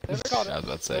called it. David called it. I was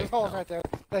about to say. There's a hole no, right there.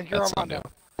 Thank you, that's not Armando.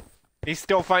 new. He's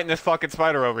still fighting this fucking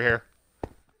spider over here.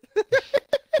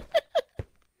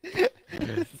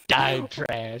 Die,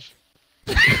 trash.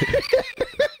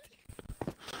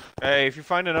 Hey, if you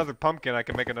find another pumpkin, I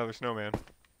can make another snowman.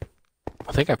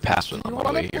 I think I passed one You on my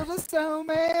wanna way here. build a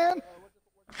snowman?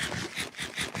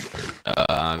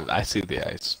 I see the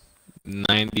ice.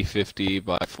 90-50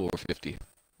 by 450.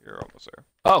 You're almost there.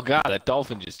 Oh god, that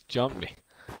dolphin just jumped me.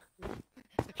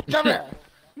 Come here.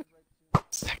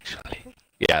 Sexually.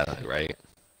 Yeah, right.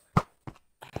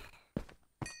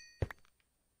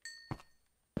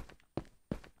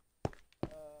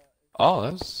 Oh,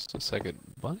 that's a second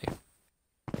bunny.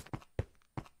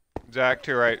 Zach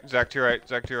to your right. Zach to your right.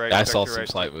 Zach to your right. I Zach saw to your some right.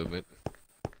 slight movement.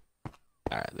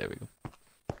 Alright, there we go.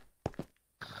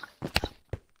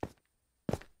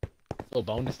 The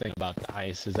bonus thing about the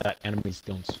ice is that enemies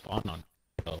don't spawn on it.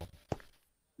 So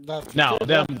That's now true.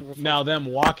 them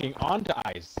walking onto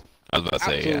ice, I was about to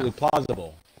say, absolutely yeah.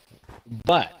 plausible.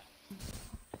 But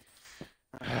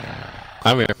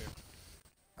I'm here.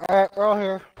 Alright, we're all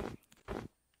here.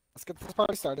 Let's get this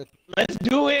party started. let's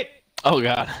do it. Oh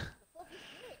god.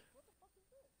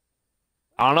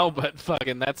 I don't know, but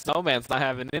fucking that snowman's not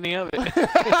having any of it.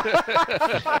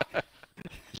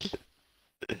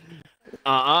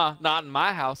 Not in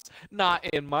my house. Not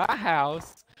in my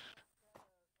house.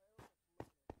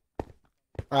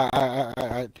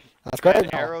 Alright. That's great.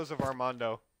 And arrows of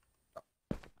Armando.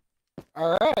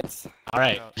 Alright. All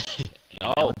right.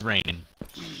 Oh. Oh, it's raining.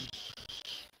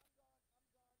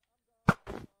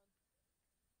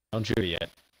 Don't shoot it yet.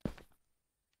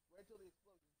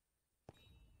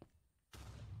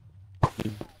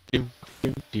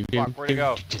 Fuck, where'd it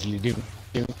go?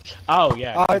 Oh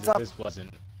yeah, Oh, 'cause it's up. this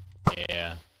wasn't.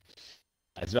 Yeah,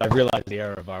 I realize the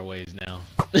error of our ways now.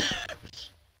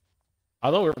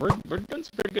 Although we're doing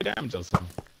some pretty good damage though. So.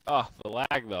 Oh, the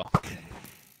lag though.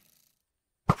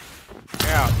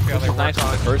 Yeah, see how they work nice in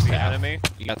on the first the half. enemy,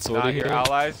 You got soda not here. your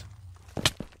allies.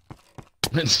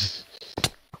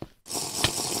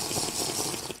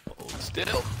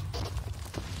 Still.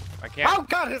 I can't. Oh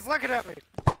god, he's looking at me!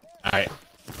 All right.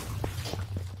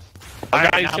 I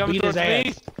got Now he's coming beat his towards me.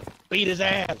 ass. Beat his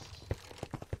ass.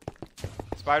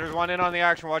 Spiders want in on the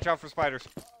action. Watch out for spiders.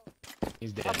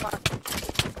 He's dead. Oh,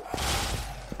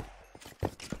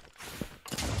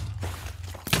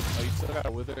 you still got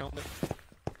a wither helmet?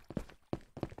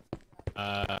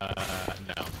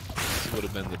 No. This would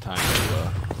have been the time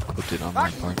to put it on my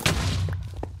part.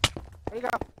 There you go.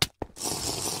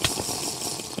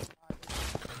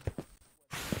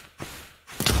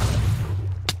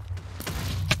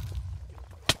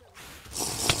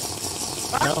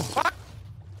 No. Fuck.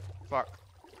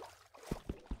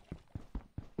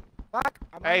 Fuck.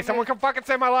 Hey, someone come fucking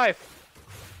save my life!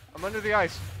 I'm under the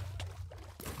ice.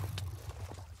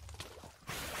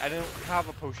 I didn't have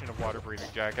a potion of water breathing,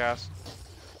 jackass.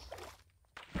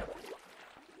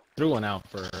 Threw one out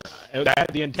for.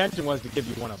 The intention was to give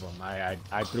you one of them.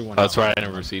 I threw one. That's out. right. I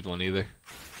never received one either.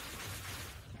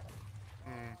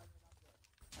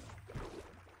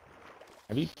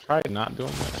 Have you tried not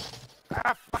doing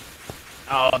that?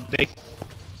 Oh, they.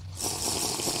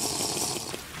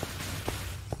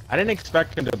 I didn't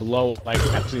expect him to blow, like,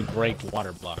 actually break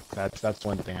water block. That's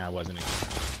one thing I wasn't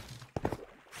expecting.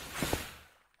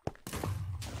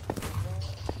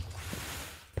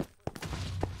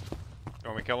 You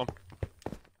want me to kill him?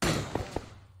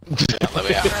 Let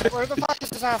me out. Where the fuck is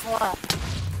this asshole at?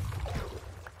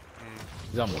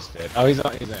 He's almost dead. Oh, he's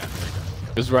there.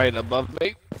 It's right above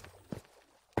me.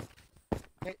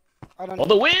 Hey, I don't Oh,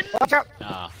 the wind! Watch out!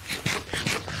 Nah.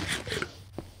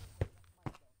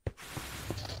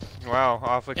 Wow,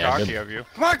 awfully Yeah, cocky good. of you.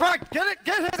 Come on, get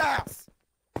his ass!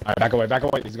 Alright, back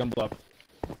away. He's gonna blow up.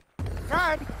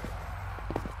 Run!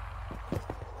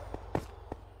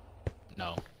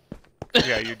 No.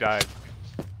 Yeah, you died.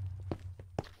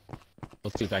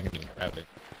 Let's see if I can grab it.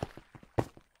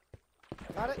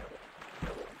 Got it?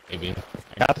 Maybe.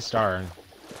 I got the star.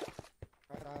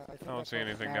 I don't see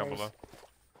anything down below.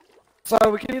 So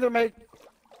we can either make.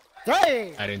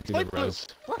 Hey! I didn't see the rose.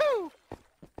 Woohoo!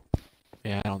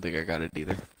 Yeah, I don't think I got it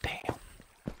either. Damn.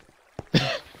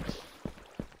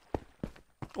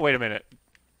 Wait a minute.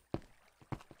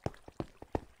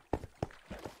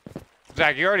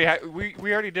 Zach, you already had. We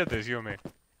already did this, you and me.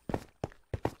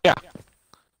 Yeah.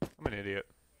 I'm an idiot.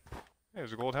 Hey,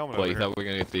 there's a gold helmet What, over you here. thought we were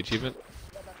gonna get the achievement?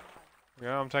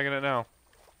 Yeah, I'm taking it now.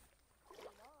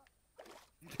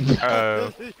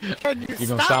 Can You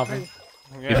gonna stop him?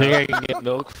 Yeah. You think I can get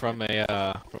milk from a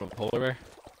polar bear?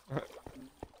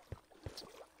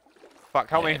 Fuck,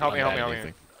 help me, Yeah, help me, don't help me, got help me.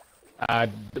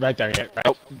 anything. Right there, yeah. Right.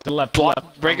 Oh, To the left, to the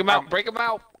left. Break him out! Break him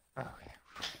out!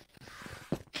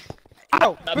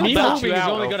 Ow! Me Knock moving you is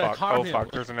out. only Oh gonna fuck, harm oh him.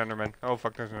 fuck, there's an Enderman. Oh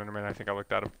fuck, there's an Enderman. I think I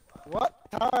looked at him. What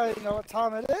time? You know what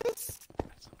time it is?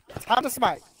 Time to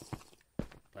smite.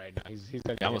 Right now, he's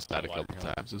gonna I almost get died a water couple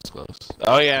here. times. It's close.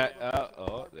 Oh yeah.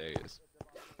 Oh, there he is.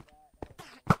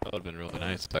 That would have been really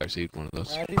nice if I received one of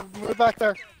those. Alright, move back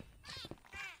there.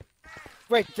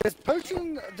 Wait, does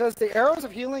the arrows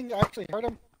of healing actually hurt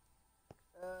him?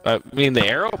 I mean, the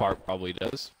arrow part probably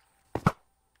does.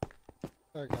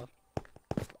 There we go.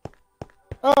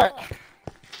 Alright.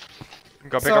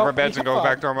 Go pick So, up our beds and go yeah.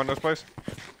 back to Armando's place.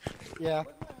 Yeah.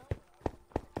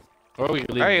 Or we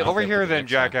could leave Hey, him out over there here for the then,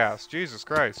 next time. jackass. Jesus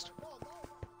Christ.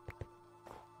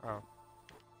 Oh.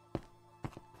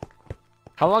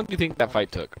 How long do you think that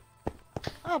fight took?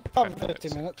 Oh, probably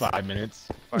 15 minutes. 5 minutes.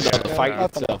 Fuck No, yeah, the yeah, fight yeah.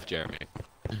 itself, Jeremy.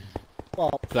 Well,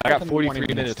 'Cause I got 20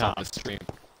 43 minutes on tops. the stream.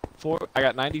 I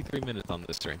got 93 minutes on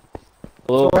this stream. A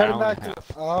so little we're over an heading hour back and a to.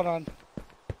 half. Oh, hold on.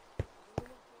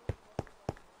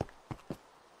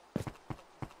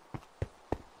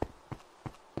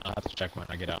 I'll have to check when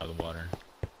I get out of the water.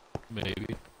 Maybe.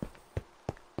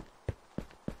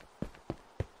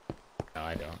 No,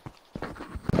 I don't.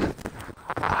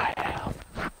 I am.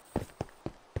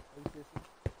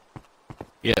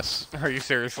 Yes. Are you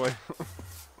seriously?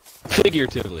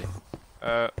 Figuratively.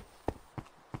 That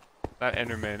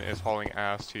Enderman is hauling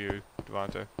ass to you,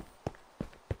 Devontae.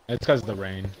 It's because of the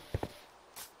rain.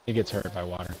 He gets hurt by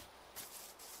water.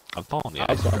 I'm following the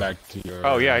I was ice. going back to your.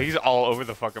 Oh yeah, he's all over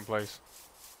the fucking place.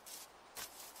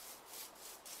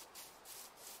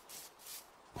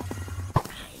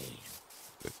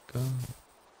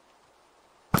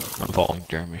 I'm following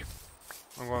Jeremy.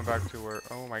 I'm going back to where.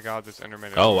 Oh my god, this Enderman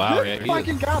is. Oh wow, Good yeah, he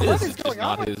fucking is. God, what This is is just going on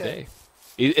not with his this? day.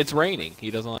 It's raining.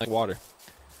 He doesn't like water.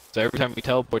 So every time he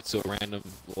teleports to a random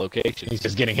location, He's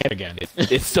just getting hit again.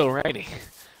 it's still raining.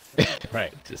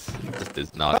 Right. Just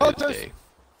is not Oh, his there's- day.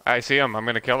 I see him. I'm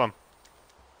gonna kill him.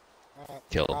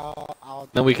 Kill him. I'll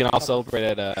Then we can all celebrate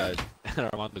at at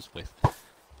Armando's place.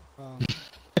 Oh,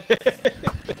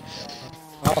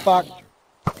 fuck.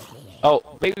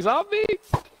 Oh, baby zombie!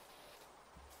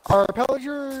 Are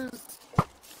pillagers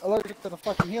allergic to the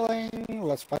fucking healing?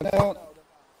 Let's find out.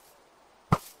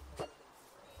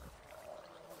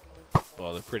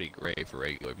 Well, they're pretty great for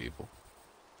regular people.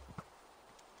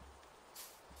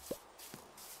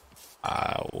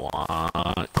 I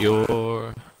want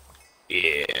your...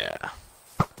 Yeah.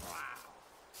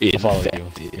 I'll follow you.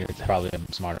 Infected. It's probably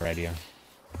a smarter idea.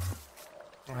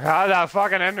 Ah, that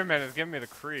fucking Enderman is giving me the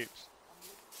creeps.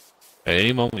 At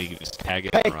any moment, you can just tag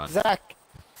it Hey, and run. Zach.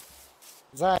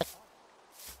 Zach.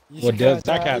 What does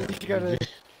that have?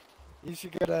 You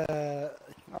should go to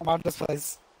Armando's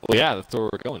place. Well, yeah, that's where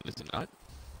we're going, is it not?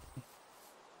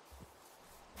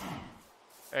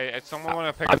 Hey, someone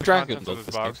want to pick I've up the drank contents of this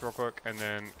this box real quick, and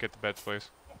then get the beds, please?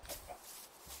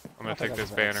 I'm gonna take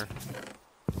this banner.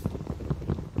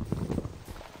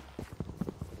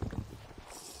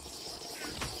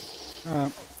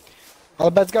 All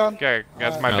the beds gone? Okay,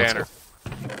 that's my no, banner.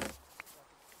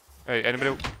 Hey,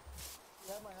 anybody?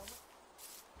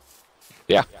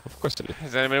 Yeah, of course it is.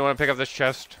 Does anybody want to pick up this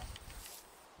chest?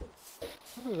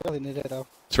 We really need it though.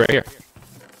 It's right here.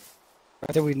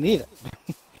 I think we need it.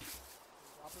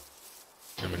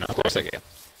 I mean, of course I can.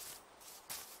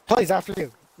 Please, after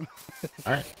you.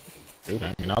 Alright. Dude,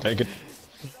 I mean, I'll take it.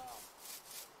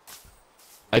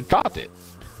 I dropped it.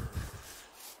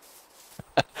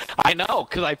 I know,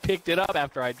 because I picked it up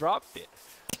after I dropped it.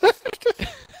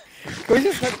 Can we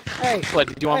just, hey. What,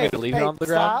 did you want me to leave it on the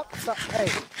ground? Stop. Hey,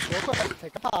 real quick,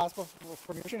 take a pause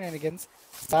from your shenanigans.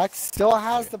 Zach still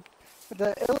has the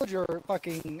Illager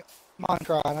fucking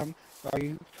mantra on him. Are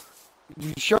you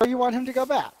sure you want him to go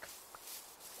back?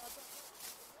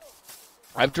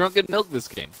 I've drunken milk this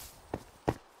game.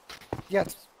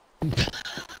 Yes.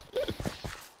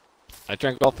 I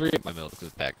drank all 3 of my milk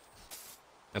this pack.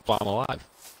 That's why I'm alive.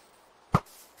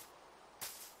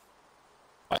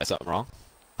 Why, is something wrong?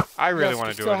 I really Yes, want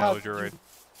you to do still an have- Illager raid.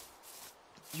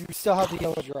 You still have the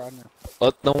Illager on there.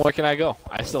 Well, then where can I go?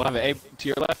 I still have it. Hey, to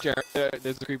your left, Jared.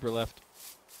 There's a creeper left.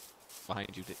 Behind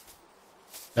you, Dick.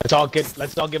 Let's all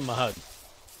give him a hug.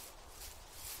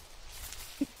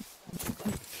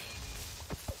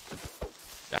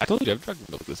 I told you I've drunk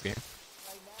milk this game.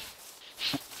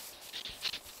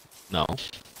 No.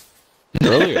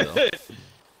 Earlier, though.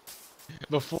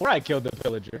 Before I killed the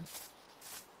villager.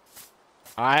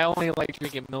 I only like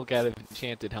drinking milk out of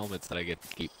enchanted helmets that I get to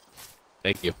keep.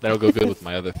 Thank you. That'll go good with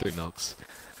my other 3 milks.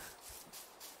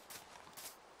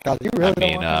 God, you really I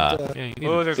mean, don't want him to... yeah, you need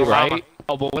Oh, to- there's a right? llama.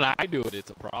 Oh, but when I do it, it's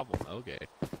a problem. Okay.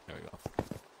 There we go.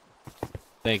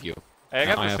 Thank you. Hey, I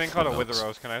got Now I this have thing called a 4 wither milks.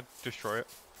 rose. Can I destroy it?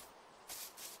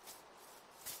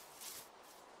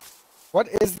 What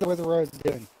is the Wither Rose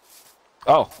doing?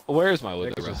 Oh, where's my I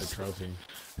wither think it's rose? just a trophy.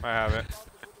 I have it.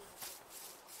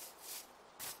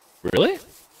 Really?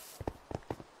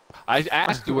 I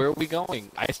asked you where are we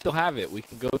going. I still have it. We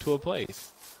can go to a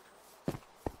place.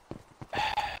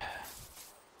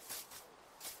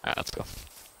 Alright, let's go.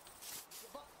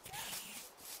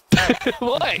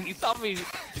 What? You saw me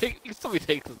take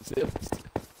some sips.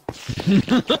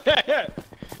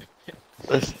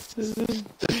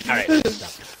 Alright,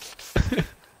 stop.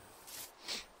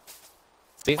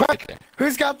 See, Quick! right there.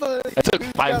 Who's got the... I took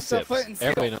who's 5 got the sips. flint and steel?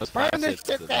 Everybody knows 5 Burn this sips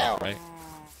shit is down! enough, right?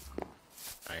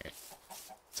 Alright.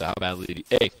 So how badly do you...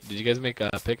 Hey, did you guys make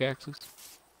pickaxes?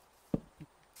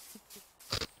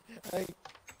 Hey,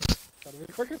 gotta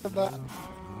be quicker than that.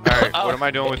 Alright, what am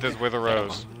I doing with this wither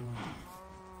rose?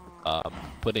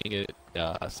 Putting it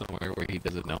somewhere where he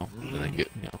doesn't know, and then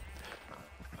get, you know.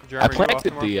 Jeremy, I you off planted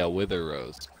tomorrow? the wither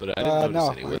rose, but I didn't No.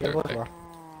 notice any wither. we're- There.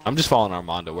 I'm just following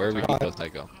Armando. Wherever he goes, I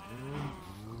go.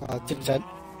 Tip 10.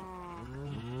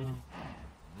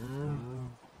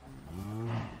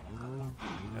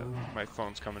 Yeah, my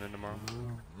phone's coming in tomorrow.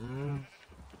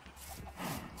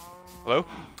 Hello?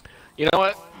 You know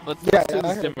what? Let's Yeah, do I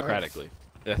this heard it. democratically.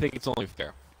 I think it's only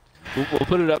fair. We'll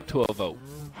put it up to a vote.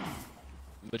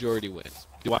 Majority wins.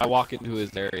 Do I walk into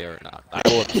his area or not? I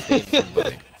will abstain from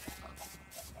voting.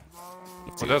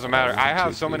 Well, it doesn't matter. I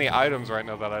have so many items right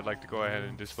now that I'd like to go ahead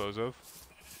and dispose of.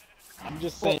 I'm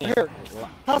just Well, saying, here.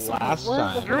 last Where's the-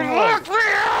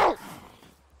 time.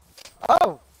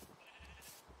 Oh!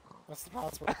 What's the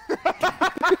password?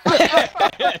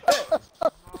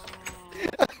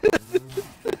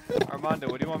 Armando,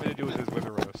 what do you want me to do with this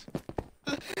wither rose?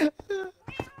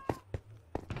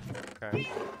 Okay.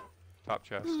 Top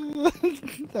chest.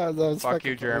 that was Fuck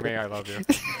fucking you, Jeremy. funny. I love you.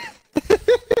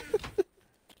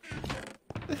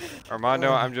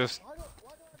 Armando, I'm just...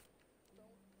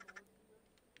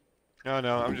 No,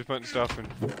 I'm just putting stuff in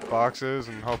boxes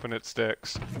and hoping it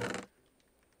sticks.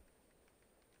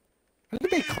 How do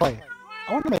you make clay?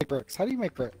 I want to make bricks. How do you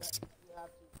make bricks?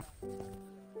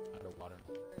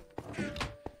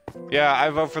 Yeah, I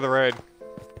vote for the raid.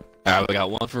 Alright, we got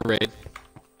 1 for raid.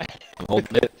 I'm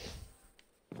holding it.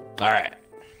 Alright.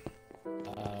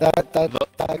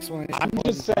 That explanation. I'm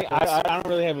just saying, I don't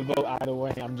really have a vote either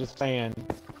way. I'm just saying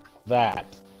that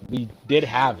we did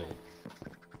have it.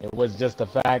 It was just the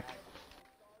fact.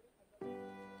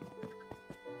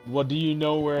 Well, do you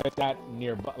know where it's at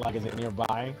nearby? Like, is it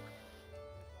nearby?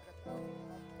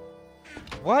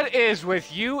 What is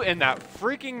with you and that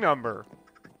freaking number?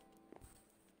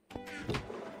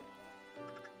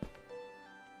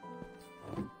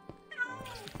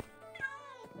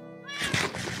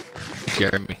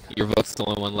 Jeremy, your vote's the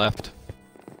only one left.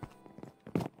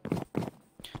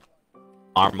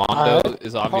 Armando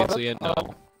is obviously a no.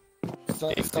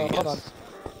 So Dave's a hold on.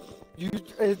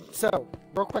 yes. So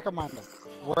real quick, Armando,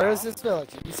 where is this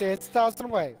village? You say it's 1,000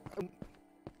 away.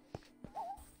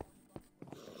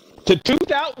 To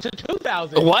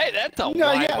 2,000. What? That's a No,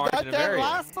 wide yeah, margin of that error.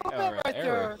 last little bit right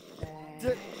Error.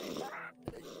 there.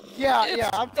 Yeah, It's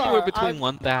I'm anywhere sorry. between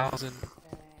 1,000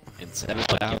 and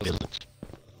 7,000.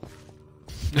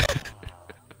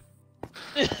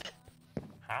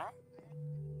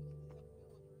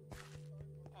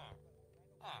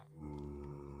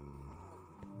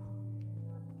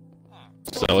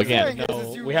 So again,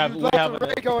 you, we have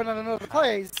already going in another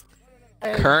place.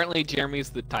 And currently Jeremy's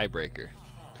the tiebreaker.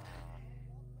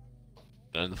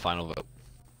 And the final vote.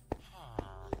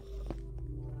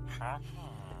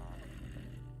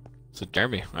 So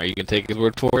Jeremy, are you gonna take his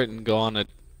word for it and go on a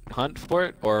hunt for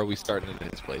it, or are we starting in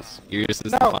his place? Yours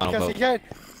is the no, final because vote. he can't.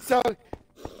 So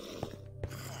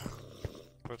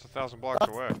It's 1,000 blocks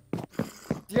away.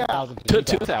 yeah,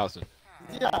 2,000.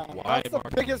 yeah, Why, that's the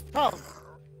Mark? biggest problem.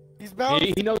 He's bound.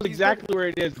 He knows exactly where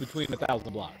it is between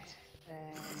 1,000 blocks.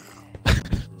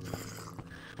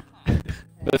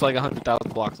 But it's like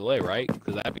 100,000 blocks away, right?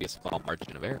 Because that'd be a small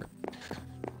margin of error.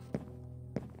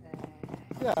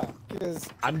 Yeah, because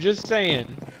I'm just saying,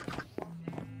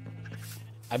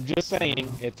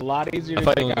 it's a lot easier If to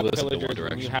I take only out listen to one pillagers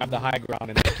when you direction. have the high ground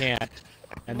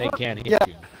and they can't hit Yeah.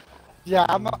 you. yeah,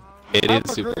 It I'm is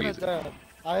in super agreement easy. there.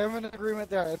 I am in agreement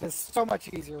there. It is so much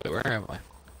easier. Wait, where am I?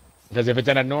 Because if it's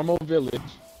in a normal village,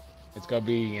 it's gonna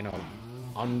be,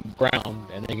 on ground,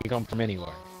 and they can come from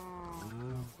anywhere.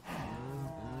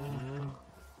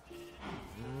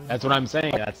 That's what I'm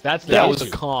saying. That's the That was a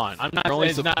issue. con. I'm not You're only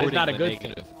saying it's not supporting a the good thing.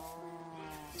 negative.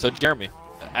 So Jeremy,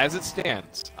 as it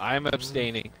stands, I'm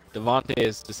abstaining. Devontae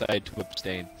has decided to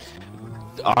abstain.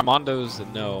 Armando's a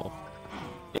no.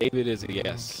 David is a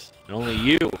yes. And only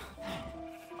you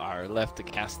are left to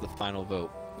cast the final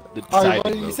vote. The All right, deciding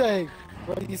what are you vote. saying?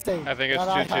 What are you saying? I think it's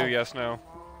That 2-2, yes, no.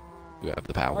 You have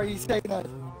the Are power. you saying that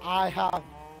I have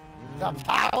the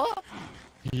power?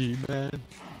 He-Man.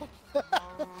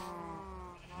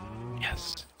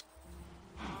 Yes.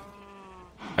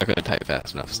 I couldn't type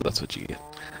fast enough, so that's what you get.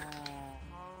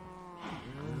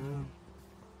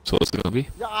 So what's it gonna be?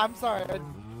 Yeah, I'm sorry.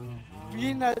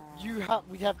 Being that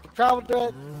we have to travel to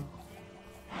it,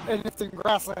 and it's in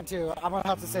grassland too, I'm gonna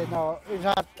have to say no.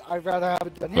 I'd rather have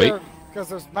it done here because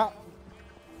there's not.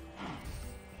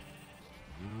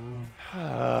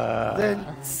 Then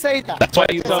say that. That's why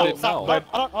you So- voted no. but-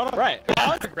 Hold on. Right.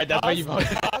 Right, that's why you voted.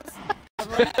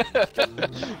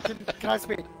 Can I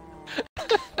speak?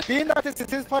 Being that this is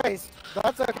his place,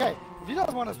 that's okay. If he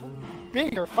doesn't want us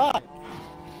being here, fine.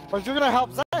 But you're gonna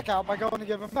help Zach out by going to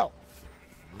give him milk.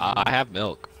 I have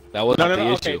milk. That was No, not the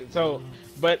okay. issue. So,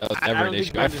 but That was I never don't an think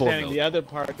issue. you're I have full understanding the other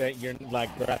part that you're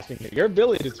grasping. Your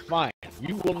village is fine.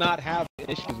 You will not have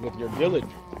issues with your villagers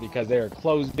because they are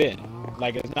closed in.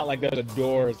 Like, it's not like there's a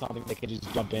door or something they can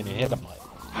just jump in and hit them with.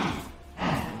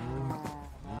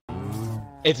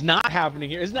 It's not happening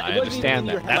here. It's not. I it wasn't even understand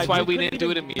in your that. That's like, why we we couldn't didn't do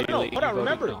it even- immediately. No, hold on. You voted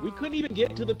Remember, no. we couldn't even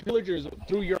get to the pillagers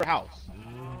through your house.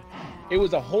 It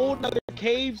was a whole nother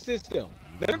cave system.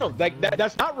 No. Like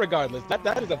that's not regardless. That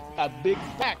is a big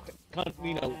fact.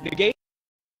 Negate.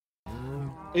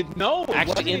 It wasn't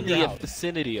Actually, in your the house.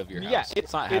 vicinity of your house. Yeah,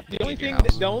 it's not the happening only in your thing.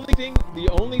 house.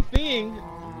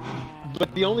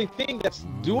 The only thing that's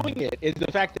doing it is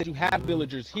the fact that you have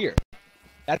villagers here.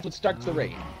 That's what starts the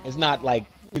raid. It's not like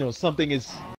something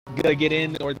is gonna get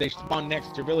in or they spawn next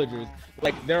to your villagers.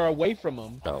 Like they're away from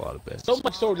them. Got a lot of bits. So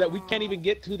much so that we can't even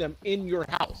get to them in your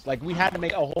house. Like we had to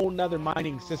make a whole nother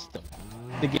mining system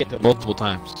to get to them. Multiple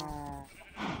times.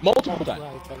 Multiple times.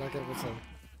 Right, like I was saying.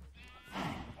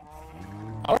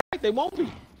 All right, they won't be.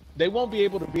 They won't be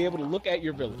able to look at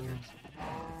your villagers.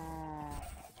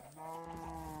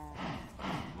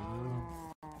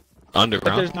 But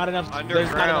Underground. there's not enough. There's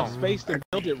not enough Underground. space to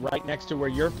build it right next to where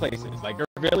your place is. Like your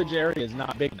village area is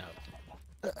not big enough.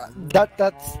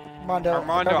 That's Mondo.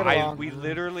 Armando, we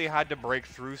literally had to break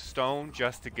through stone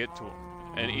just to get to them.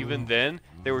 And even then,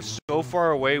 they were so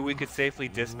far away we could safely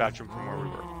dispatch them from where we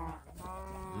were.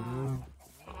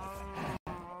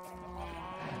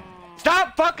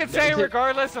 Stop fucking saying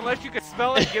regardless unless you can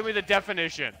spell it and give me the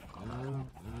definition.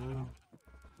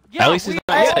 Yeah, At least he's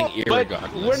not saying But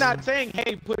irregardless. we're not saying,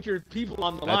 hey, put your people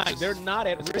on the That's line. just- They're not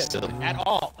at that's risk silly. at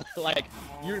all. Like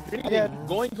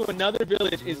going to another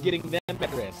village is getting them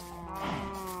at risk.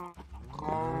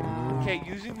 okay,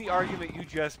 using the argument you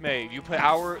just made, you put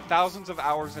thousands of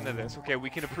hours into this. Okay, we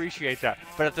can appreciate that.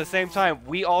 But at the same time,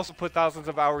 we also put thousands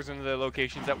of hours into the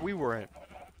locations that we were in.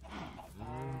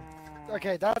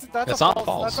 Okay, that's not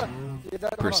false.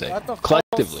 Per se.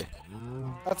 Collectively.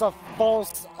 That's a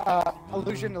false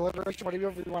illusion, alliteration,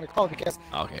 whatever you want to call it, because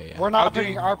we're How not do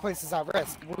putting you- our places at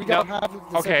risk. We don't have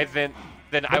the Okay, same-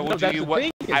 then I will do you one.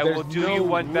 I will do you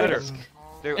one better. risk.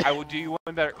 I will do you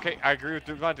one better. Okay, I agree with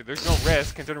Devontae. There's no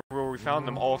risk considering where we found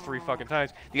them all 3 fucking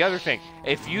times. The other thing,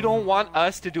 if you don't want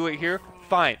us to do it here,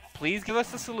 fine. Please give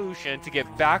us a solution to get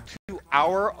back to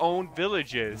our own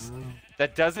villages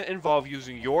that doesn't involve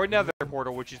using your nether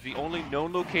portal, which is the only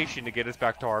known location to get us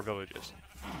back to our villages.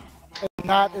 And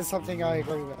that is something I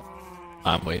agree with.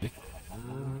 I'm waiting.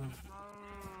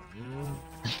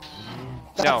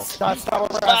 That's not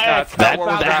what we're asking. That's not what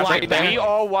we're that's asking. right We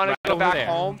all want to go over back there.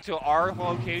 home to our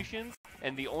locations,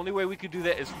 and the only way we could do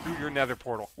that is through your nether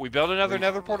portal. We build another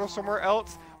nether portal somewhere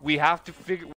else. We have to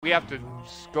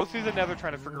go through the nether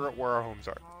trying to figure out where our homes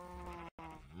are.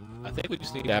 I think we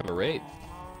just need to have a raid.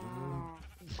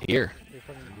 Here.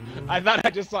 I thought I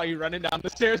just saw you running down the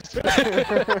stairs.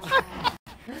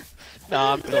 No,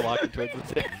 I'm still walking towards the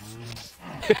stairs.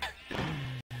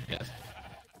 Yes.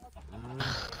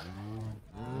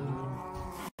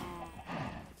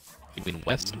 You mean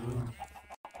west?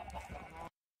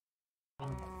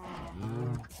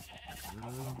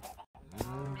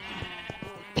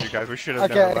 You guys, we should have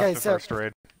never left the first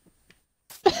raid.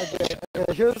 Okay,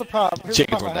 here's the problem.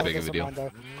 Chickens weren't that big of a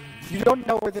deal. You don't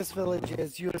know where this village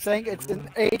is. You're saying it's in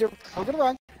a. I'm gonna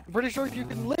run. I'm pretty sure you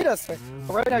can lead us there.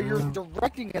 But right now, you're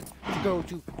directing us to go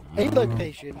to a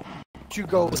location to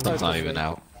go. The sun's not even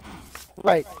out.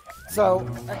 Right. So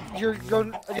you're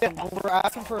going again. We're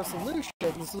asking for a solution.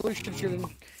 The solution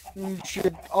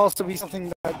should also be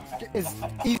something that is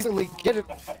easily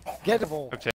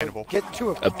gettable. Obtainable. Get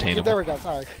to it. Obtainable. There we go.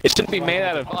 Sorry. It shouldn't be made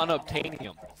out of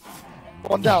unobtainium.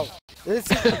 Well, no. This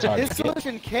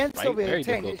solution can still be Very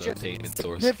obtained. difficult It's to just obtain in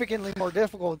source. significantly more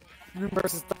difficult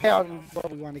versus the payout and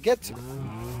what we want to get to.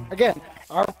 Again,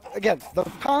 the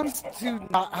cons to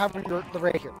not having the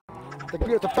raid here.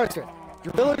 The pros to it.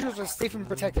 Your villagers are safe and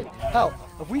protected. Hell,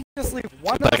 if we just leave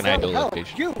one of Back us in out, ideal hell,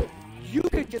 location. you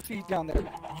could just be down there.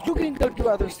 You can go do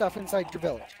other stuff inside your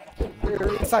village,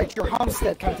 or inside your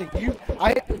homestead kind of thing.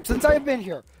 Since I've been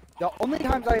here, the only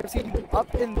times I have seen you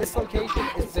up in this location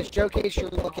is to showcase your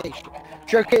location,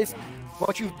 showcase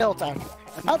what you've built out here,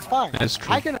 and that's fine. That's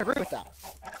true. I can agree with that.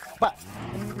 But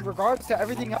in regards to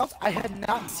everything else, I had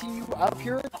not seen you up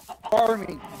here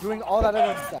farming, doing all that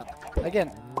other stuff.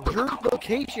 Again, your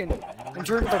location in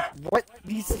terms of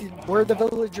where the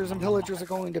villagers and pillagers are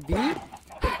going to be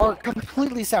are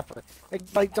completely separate.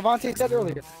 Like Devontae said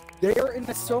earlier, they are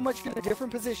in so much in a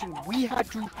different position. We had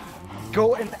to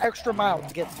go an extra mile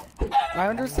to get to. I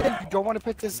understand you don't want to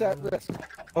put this at risk.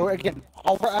 But again,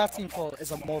 all we're asking for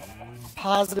is a more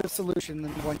positive solution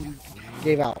than the one you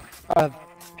gave out.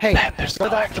 Hey, There's go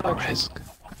no that actual direction.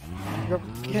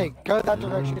 risk. Hey, go that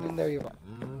direction, and there you are.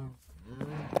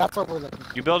 That's what we're looking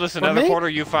for. You build us another portal,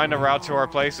 you find a route to our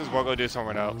places, we'll go do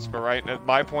somewhere else. But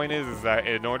my point is that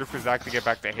in order for Zach to get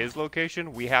back to his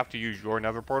location, we have to use your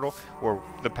nether portal or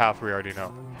the path we already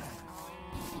know.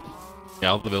 Yeah,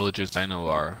 all the villagers I know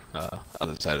are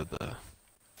other side of the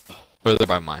further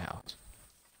by my house.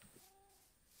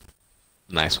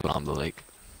 Nice one on the lake.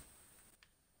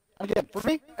 Again, for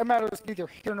me, it matters neither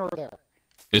here nor there.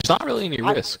 It's not really any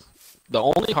risk. The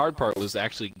only hard part was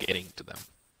actually getting to them.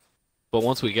 But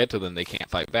once we get to them, they can't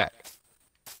fight back.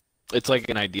 It's like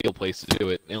an ideal place to do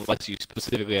it, unless you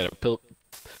specifically had a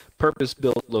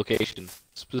purpose-built location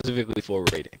specifically for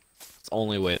raiding. It's the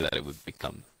only way that it would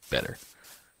become better.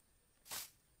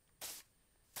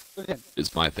 Again,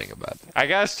 Is my thing about it. I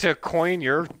guess to coin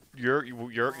your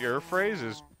phrase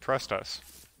is trust us.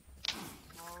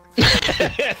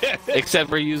 Except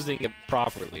for using it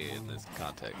properly in this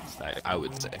context, I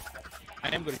would say.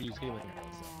 I am going to use healing.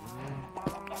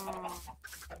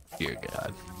 Dear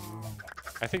God.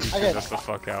 I think he should just the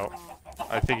fuck out.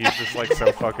 I think he's just like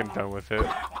so fucking done with it.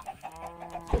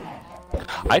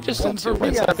 I just don't see why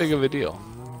it's that big of a deal.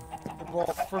 well,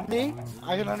 for me,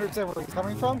 I can understand where he's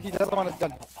coming from. He doesn't want it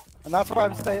done here. And that's why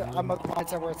I'm saying I'm of the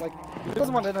mindset where it's like, if he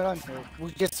doesn't want it done here,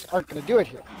 we just aren't going to do it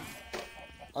here.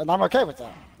 And I'm okay with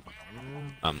that.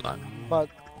 I'm not. But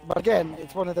again,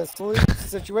 it's one of those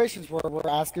situations where we're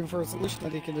asking for a solution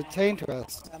that he can attain to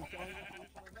us.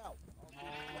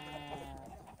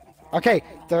 Okay,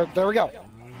 there we go.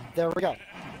 There we go.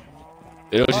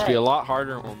 It'll just be a lot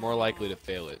harder and we're more likely to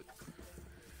fail it.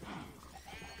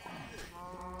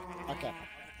 Okay.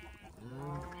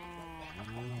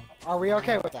 Are we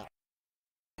okay with that?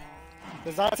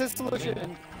 Because that's his solution.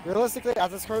 And realistically, at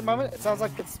this current moment, it sounds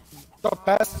like it's the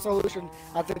best solution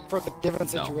for the given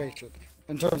situation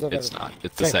in terms of It's everything. not.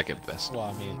 It's the second best. Well,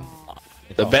 I mean,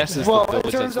 The best is Well, the in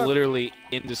village that's terms of- literally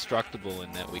indestructible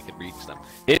in that we can reach them.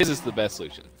 His is the best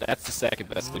solution. That's the second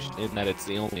best solution in that it's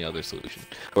the only other solution.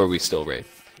 Or we still raid.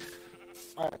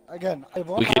 Alright, again,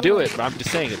 We can do it, but I'm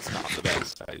just saying it's not the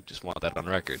best. I just want that on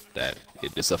record. That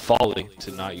it is a folly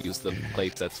to not use the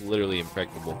place that's literally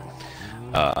impregnable.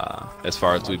 As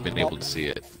far as we've been able to see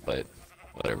it, but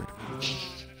whatever.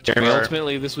 Jeremy, Alright.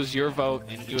 ultimately this was your vote,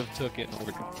 and you have took it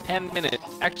over 10 minutes,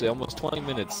 actually almost 20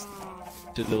 minutes,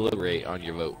 to deliberate on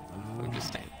your vote. I'm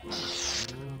just saying.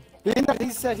 Being that he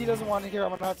said he doesn't want to hear,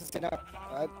 I'm gonna have to say no.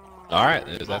 Alright,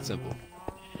 it was that simple.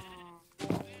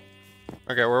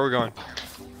 Okay, where are we going?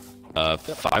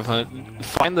 500.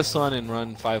 Find the sun and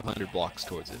run 500 blocks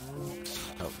towards it.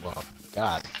 oh, well,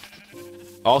 God.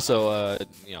 Also,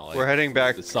 you know, like, We're heading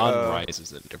back. the sun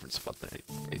rises at a different spot than it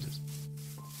rises.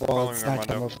 Well, Following it's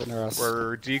nighttime Armando. open or else.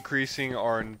 We're decreasing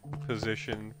our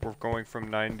position. We're going from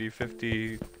 90,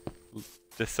 50,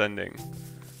 descending.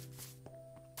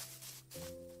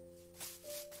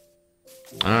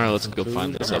 Alright, let's go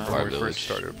find this Remember subpar when we first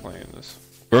village. started playing this.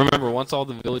 Remember, once all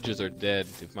the villagers are dead,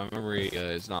 if my memory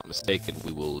is not mistaken,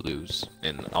 we will lose.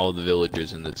 And all the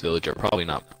villagers in this village are probably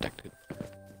not protected.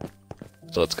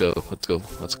 So let's go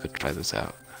try this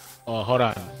out. Oh, hold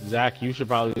on. Zach, you should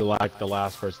probably like the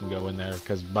last person to go in there,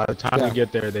 because by the time we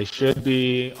get there, they should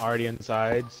be already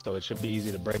inside, so it should be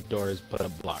easy to break doors, put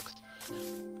up blocks.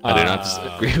 I do not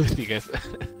disagree with you guys.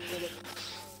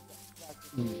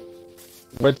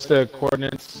 What's the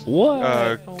coordinates?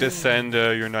 What? Descend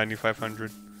your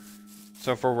 9500.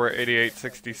 So far we're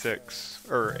 8866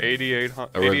 or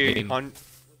 8800.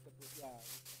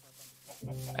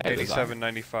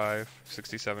 8795,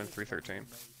 67, 313.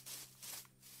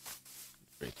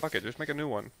 Fuck it, just make a new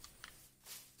one.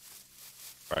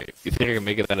 Right. You think I can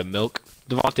make it out of milk?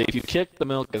 Devontae, if you kick the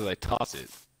milk as I toss it,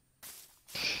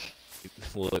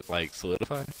 will it, like,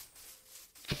 solidify?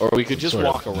 Or we could just Sort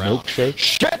of walk around. Milkshake?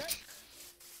 Shit!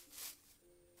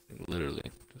 Literally,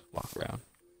 just walk around.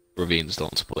 Ravines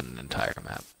don't split an entire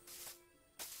map.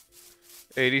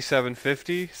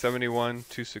 8750, 71,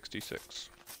 266.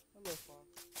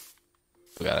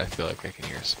 Oh god, I feel like I can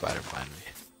hear a spider behind me.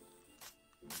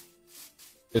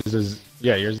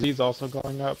 Yeah, your Z's also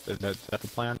going up? Is that the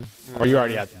plan? Or are you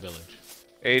already at the village?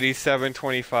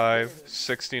 8725,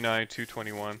 69,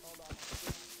 221.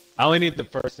 I only need the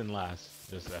first and last,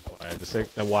 just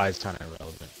FYI. The Y is kind of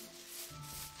irrelevant.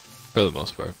 For the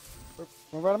most part.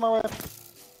 Move right on my way.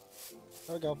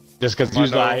 There we go. Just because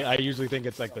Armando. usually I usually think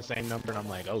it's like the same number, and I'm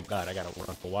like, oh god, I gotta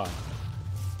run for a while.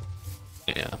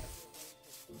 Yeah.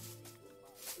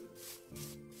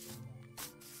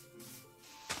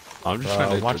 I'm just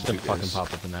trying to watch them introduce fucking you guys.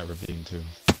 pop up in that ravine too.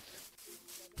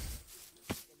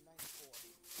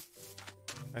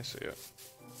 I see it.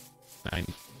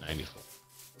 94.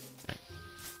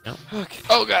 Yep. Okay.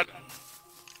 Oh god!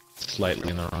 Slightly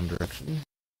in the wrong direction.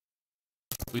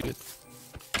 We good.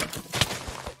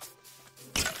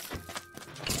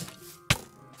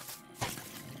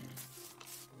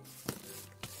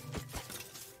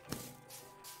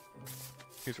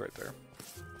 He's right there.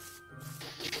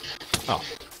 Oh.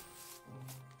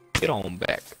 Get on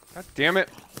back. God damn it.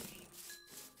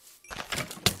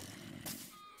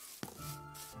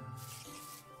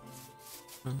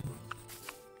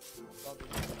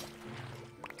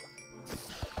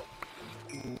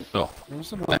 Oh,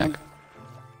 There's a back.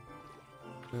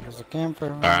 There's a camper.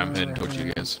 Alright, I'm heading towards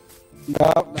you guys. No,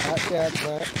 not yet,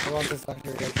 but I want this not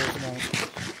here yet. There's a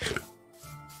moment.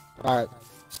 Alright,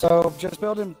 so just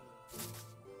building.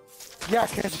 Yeah,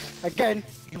 because again,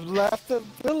 you left the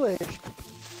village.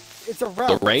 It's a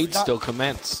route. The raid not- still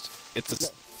commenced. It's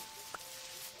a...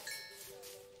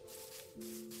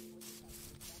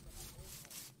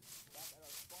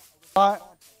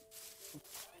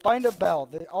 Find a bell.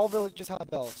 All villages have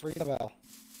bells. Ring the bell.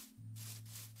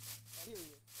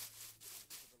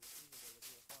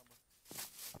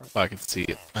 I can see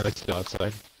it. I like to go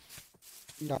outside.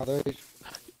 No, there.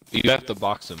 You have to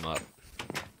box him up.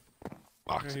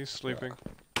 Box Yeah, him. he's sleeping.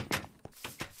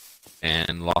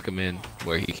 And lock him in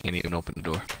where he can't even open the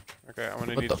door. Okay, I'm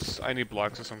gonna What need. the I need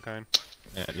blocks of some kind.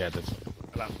 Yeah, that's.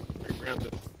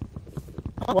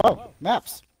 Oh wow,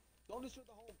 maps.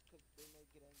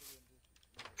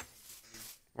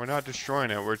 We're not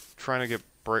destroying it. We're trying to get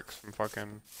bricks from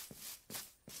fucking.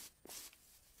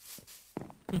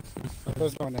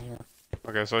 There's no one in here.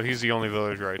 Okay, so he's the only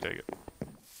villager. I take it.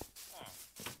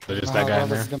 So just I that don't know guy how in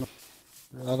this there. is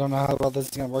gonna- I don't know how well this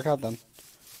is gonna work out then.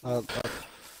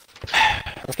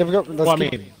 Let's give it go. Well, I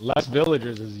mean, less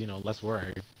villagers is, you know, less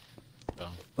worry. So.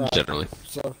 Right. Generally.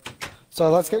 So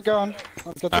let's get going.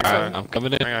 Let's get this Alright, I'm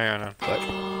coming in. Hang on.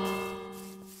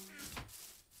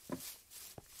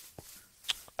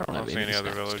 I don't see any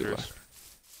other villagers.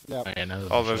 Yeah.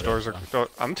 All those doors are.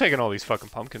 I'm taking all these fucking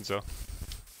pumpkins though.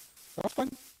 That's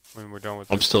fine. When we're done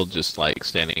with. I'm this. still just like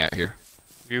standing out here.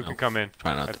 You can come in.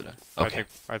 Try not to. Okay.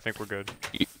 I think we're good.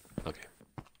 Okay.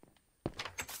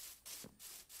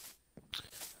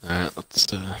 Alright, let's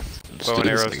Bow do and this,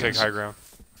 arrows I take guess. high ground.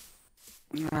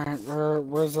 Alright,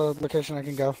 where's the location I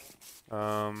can go?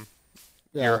 Yeah.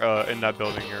 Yeah. You're in that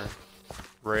building. You're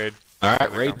raid.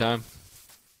 Alright, raid time.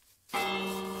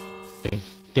 Ding,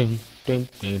 ding, ding,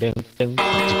 ding, ding,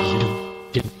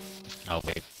 ding. Oh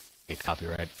wait,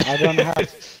 copyright. I don't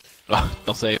have. Oh,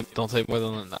 don't say more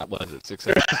than that. What is it? 6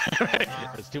 seconds.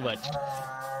 It's too much.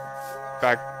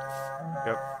 Back.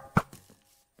 Yep.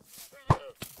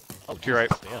 Oh, to your right.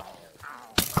 Yeah.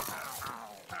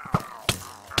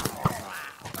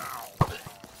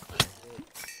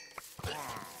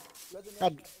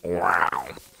 Wow.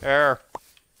 There.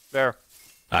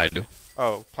 I do.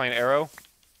 Oh, plain arrow.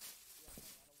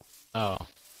 Oh.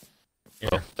 Yeah.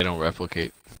 Oh, they don't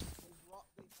replicate.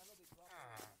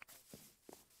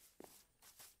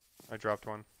 I dropped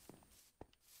one.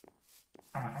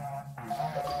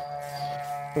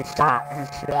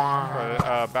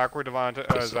 Back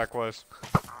where Zach was.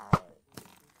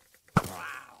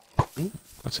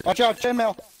 That's it. Watch out,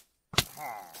 chainmail.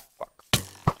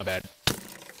 My bad.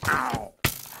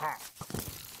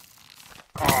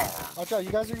 Watch out,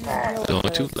 you guys are using melee. Going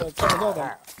to so it's gonna go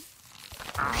then.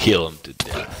 Kill him to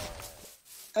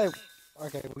death. Hey,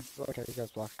 okay, you guys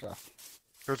blocked it off.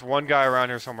 There's one guy around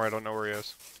here somewhere. I don't know where he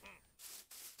is.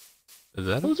 Is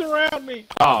that Who's around me?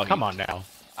 Oh, Come on now.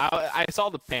 I saw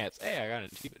the pants. Hey, I got an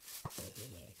achievement.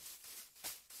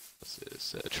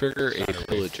 This is trigger a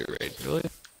villager raid. Really?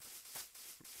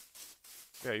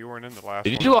 Yeah, you weren't in the last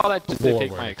Did you one. do all that just to take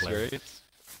Forward my player. experience?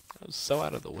 I was so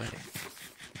out of the way.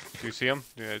 Do you see him?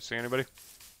 Do you see anybody?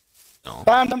 No.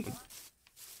 Found him. I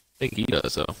think he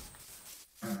does, though.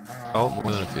 Oh,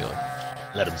 more than a feeling.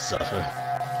 Let him suffer.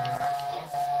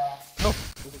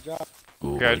 Good job.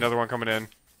 Ooh, Yeah, another one coming in.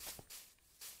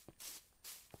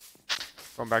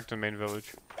 Going back to the main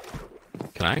village.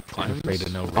 Can I climb afraid this?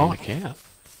 of no Oh, I rain. can't.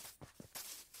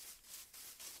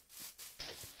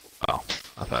 Oh,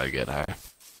 I thought I'd get higher.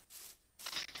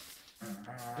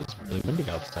 It's really windy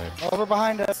outside. Over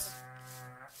behind us.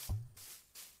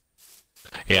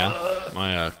 Yeah,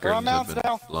 my We're on curtains have mounts been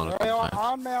now. blown up. We're Times.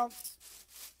 on mounts.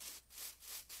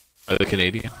 Are they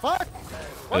Canadian? Fuck! Are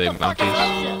What they the fuck is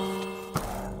Mounties? that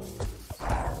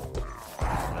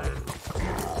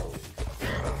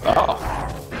Oh.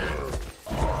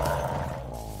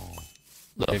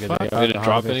 The Figured fuck? they Did are it the drop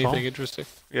harvest anything hall? interesting?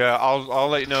 Yeah, I'll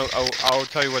let you know. I'll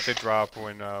tell you what they drop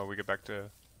when we get back to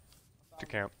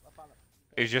camp.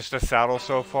 It's just a saddle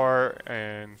so far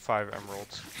and 5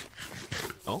 emeralds.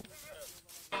 Oh.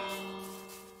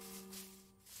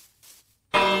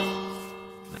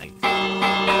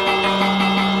 Nice.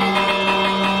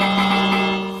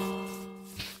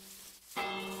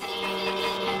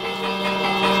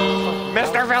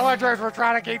 Mr. Villagers, we're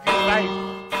trying to keep you safe.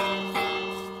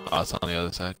 Oh, it's on the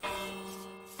other side.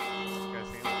 You guys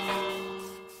see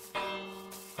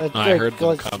him? I heard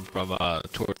them come from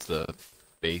towards the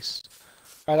base.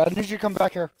 Alright, I need you to come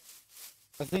back here.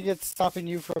 I think it's stopping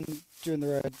you from doing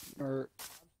the raid. Or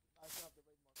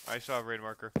I saw a raid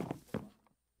marker.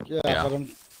 yeah, Yeah.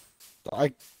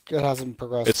 but it hasn't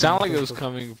progressed. It sounded like it was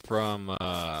coming from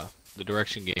the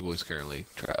direction Game Boy's currently.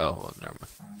 Oh, well, never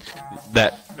mind.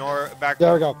 That. Nor back.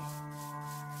 There we go.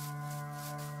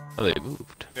 Oh, they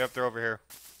moved. Yep, they're over here.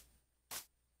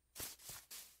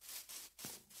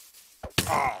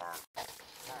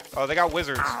 Oh, they got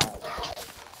wizards.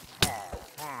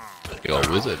 You all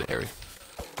wizard, Harry.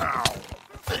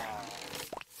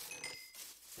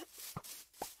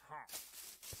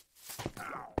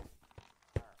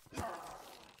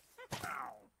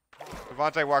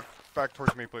 Devontae, walk back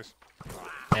towards me, please.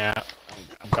 Yeah,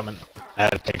 I'm coming. I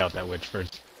had to take out that witch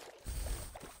first.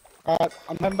 Alright,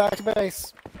 I'm heading back to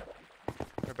base.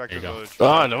 Get back There to the you go. village.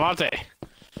 Oh, Devontae!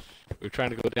 We were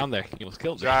trying to go down there. You almost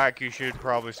killed me. Zach, you should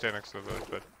probably stay next to the village,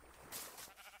 but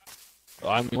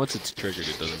Well, I mean, once it's triggered,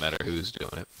 it doesn't matter who's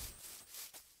doing it.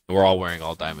 We're all wearing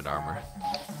all diamond armor.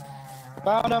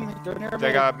 Found him. They're near me.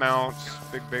 they got mounts.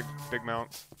 Big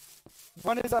mounts.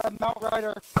 One is a Mount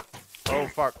Rider. Oh,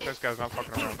 fuck. This guy's not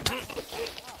fucking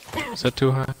around. Is that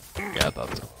too high? Yeah, I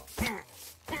thought so.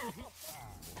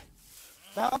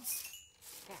 Mounts.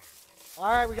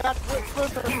 Alright, we got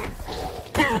sprinter.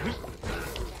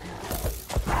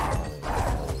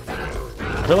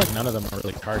 I feel like none of them are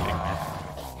really targeting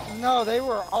me. No, they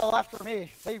were all after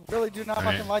me. They really do not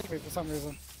Right. fucking like me for some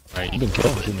reason. Right, you've been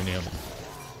killing too many of them.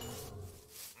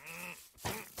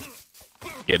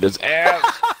 Get his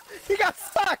ass. He got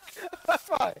stuck! That's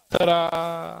why.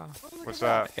 Ta-da! What's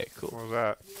that? Okay, cool. What was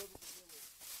that?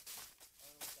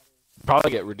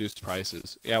 Probably get reduced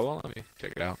prices. Yeah, well, let me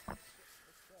check it out.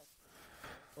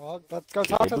 Well, let's go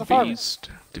talk Kill to the the farmer. beast.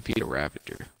 Defeat a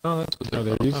ravager. Oh, that's what No,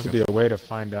 there used to be a way to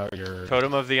find out your...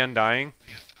 Totem of the Undying?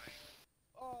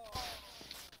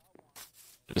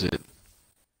 Is it?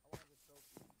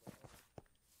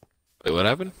 Wait, what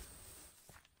happened?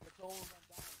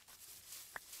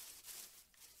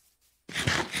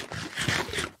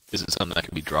 Is it something that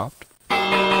can be dropped?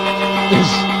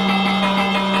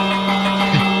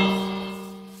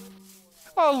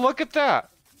 Oh, look at that!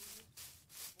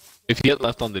 If you hit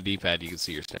left on the D-pad, you can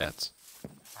see your stats.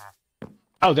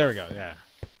 Oh, there we go, yeah.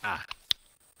 Ah.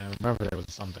 I remember there was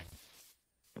something.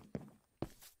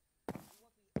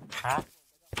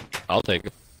 I'll take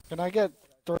it. Can I get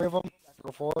 3 of them?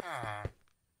 Or 4?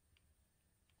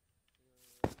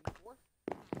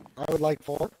 I would like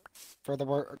 4 for the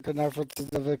good efforts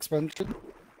of expansion.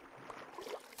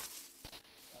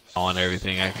 I want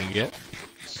everything I can get.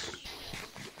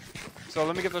 So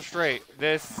let me get this straight.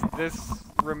 This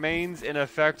remains in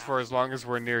effect for as long as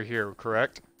we're near here,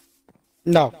 correct?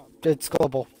 No, it's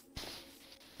global.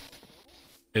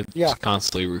 It's Yeah.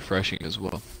 constantly refreshing as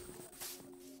well.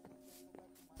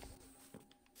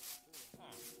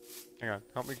 Hang on,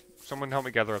 help me. Someone help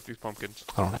me gather up these pumpkins.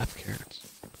 I don't have carrots.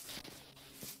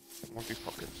 I want these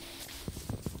pumpkins.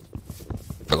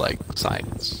 For like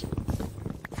science.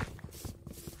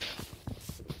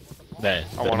 The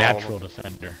want all of natural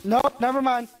defender. Nope, never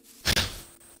mind.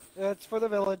 It's for the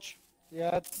village.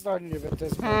 Yeah, it's starting to get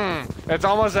this. It's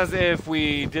almost as if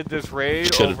we did this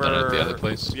raid Should have over... done it the other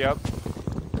place. Yep.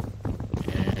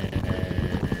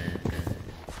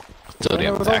 So And it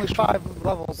damn was only actual. 5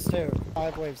 levels too.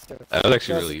 5 waves too. That was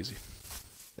actually Yes. really easy.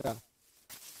 Yeah.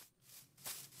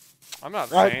 I'm not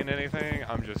Right. saying anything,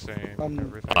 I'm just saying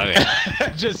everything. Oh,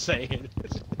 yeah. Just saying.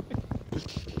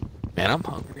 Man, I'm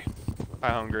hungry. Hi,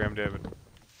 hungry, I'm David.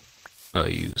 Oh,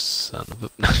 you son of a...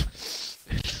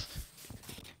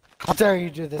 How dare you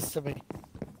do this to me?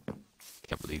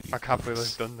 Can't believe you. I can't believe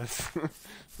I've done this.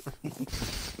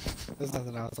 There's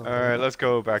nothing else. Alright, let's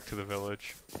go back to the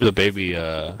village. The baby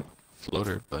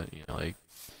floater, but you know, like,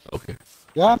 okay.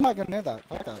 Yeah, I'm not gonna do that.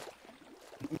 Fuck that.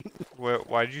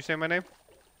 Why did you say my name?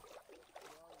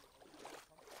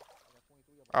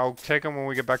 I'll take them when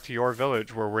we get back to your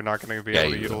village, where we're not going to be Yeah,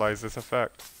 able to you will. utilize this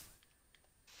effect.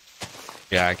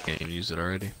 Yeah, I can't even use it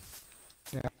already.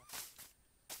 Yeah.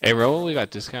 Hey, Ro, we got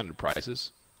discounted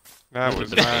prices. That It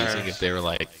was would have been amazing nice. if they were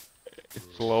like top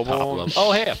Global. level.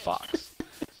 Oh, hey, a fox.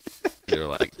 They were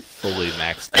like fully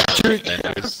maxed out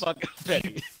vendors. Fucking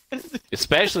petty.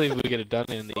 Especially if we get it done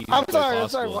in the easiest I'm way sorry, I'm possible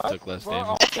sorry, and what? took less We're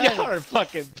all damage. petty. Y'all are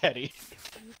fucking petty.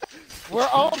 We're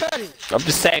all petty. I'm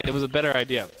just saying, it was a better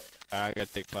idea. I gotta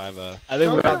take 5, I think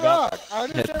Don't we're get me about... wrong. I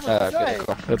understand what you're saying,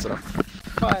 cool. That's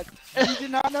enough. but you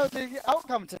did not know the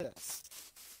outcome to this.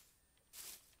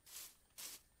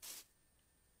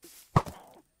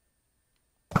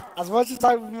 As much as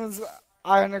I was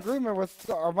in agreement with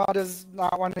Armando's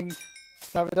not wanting to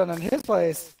have it done in his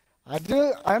place,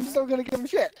 I'm still gonna give him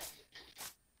shit.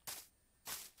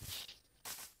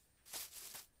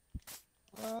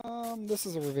 This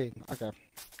is a ravine. Okay.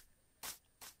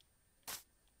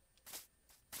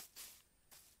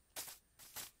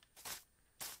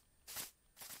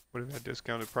 Would have had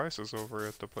discounted prices over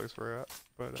at the place we're at,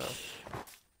 but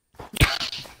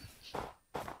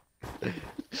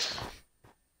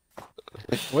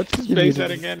What's his You base muted at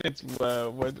me. again? It's,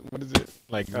 what is it?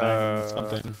 Like 9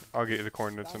 something. I'll get you the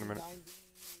coordinates in a minute.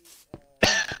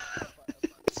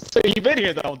 So you've been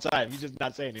here the whole time, you're just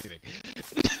not saying anything.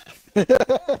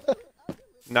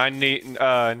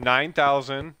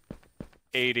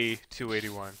 9,080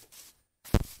 281.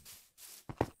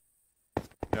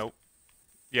 Nope.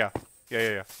 Yeah.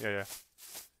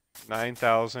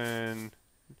 9,000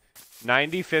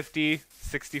 90 50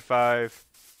 65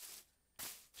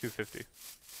 250.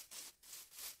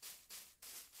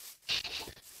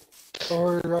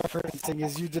 Or referencing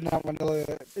is you did not want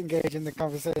to engage in the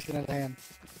conversation at hand.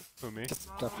 Who, me? Just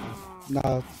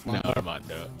no. No,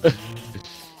 Armando.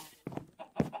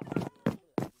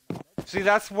 See,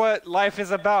 that's what life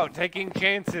is about, taking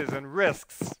chances and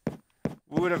risks.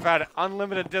 We would have had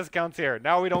unlimited discounts here.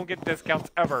 Now we don't get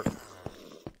discounts ever.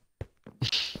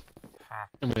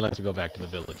 And we like to go back to the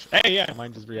village. Hey, yeah,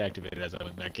 mine just reactivated as I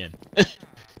went back in.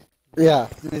 Yeah,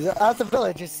 at the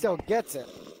village, it still gets it.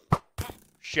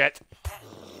 Shit.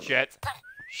 Shit.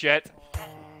 Shit.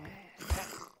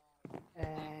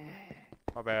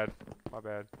 My bad. My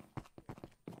bad.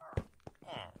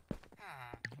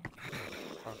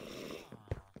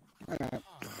 Alright. I'm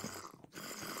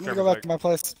gonna go back to my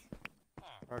place.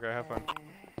 Okay, have fun.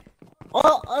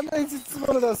 Well, I mean, it's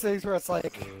one of those things where it's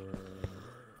like,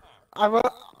 don't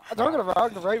get me wrong,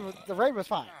 the raid was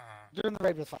fine. Doing the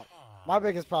raid was fine. My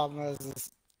biggest problem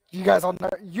is you guys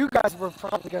were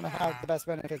probably gonna have the best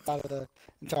benefits out of the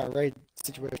entire raid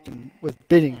situation with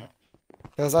beating it,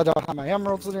 because I don't have my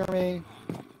emeralds near me.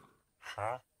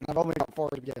 And I've only got 4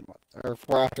 to begin with, or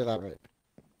 4 after that raid.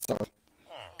 So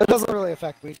it doesn't really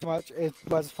affect me too much. It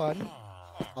was fun,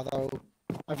 although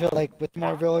I feel like with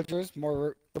more villagers,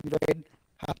 more raid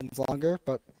happens longer.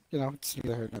 But you know, it's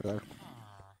neither here nor there.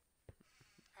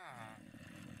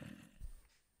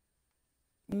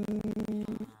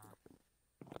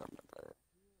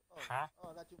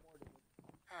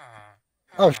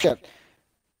 Oh shit.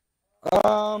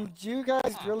 Do you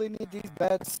guys really need these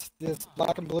beds? This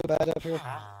black and blue bed up here?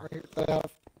 Right here that I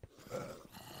have?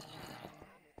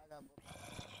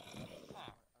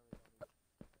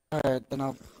 Alright, then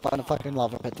I'll find a fucking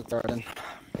lava pit to throw it in.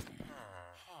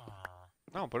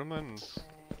 No, put them in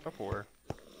Tupperware.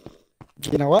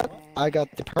 You know what? I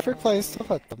got the perfect place to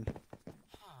put them.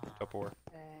 Tupperware.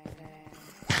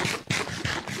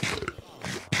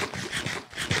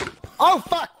 Oh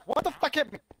fuck! What the fuck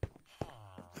hit me?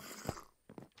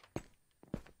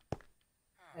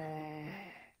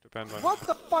 Depends on. What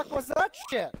the fuck was that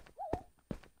shit?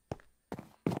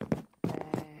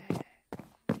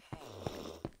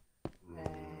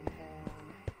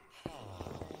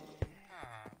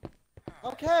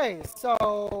 Okay,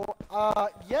 so,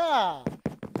 yeah.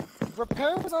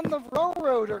 Repairs on the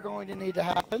railroad are going to need to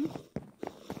happen.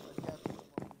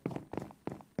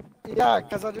 Yeah,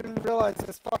 because I didn't realize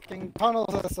this fucking tunnel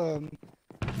system,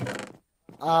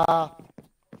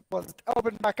 was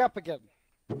opened back up again.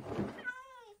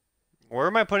 Where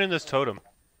am I putting this totem?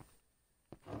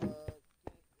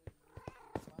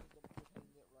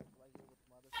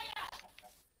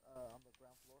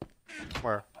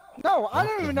 Where? No, I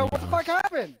don't even know what the fuck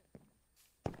happened.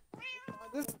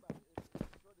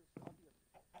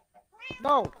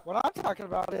 No, what I'm talking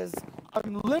about is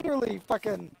I'm literally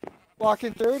fucking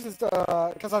walking through just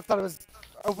because I thought it was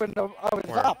open over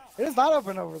the top. It is not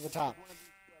open over the top.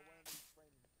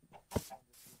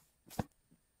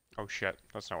 Oh shit,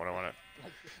 that's not what I wanted.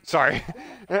 Sorry.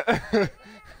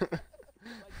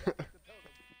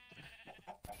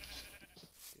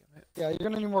 Yeah, you're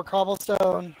gonna need more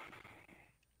cobblestone.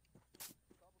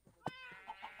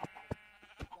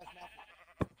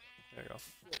 There you go.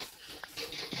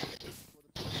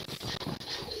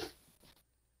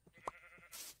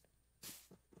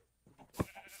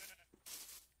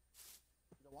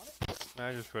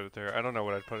 I just put it there. I don't know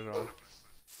what I'd put it on.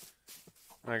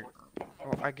 Like,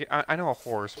 oh, I know a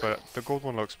horse, but the gold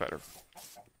one looks better.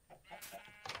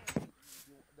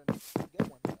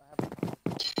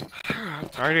 I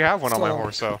already have one on my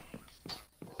horse, so.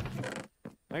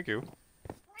 Thank you.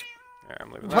 Yeah,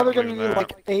 I'm leaving that. Probably gonna need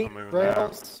like 8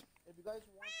 rails.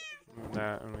 I'm leaving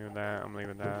that. I'm leaving that. I'm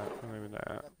leaving that. I'm leaving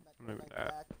that. I'm leaving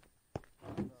that.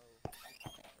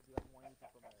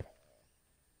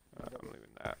 I'm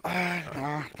leaving that.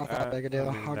 Nah, not that big a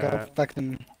deal. I'll go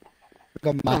fucking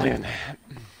go mine.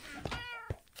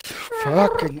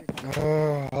 Fucking.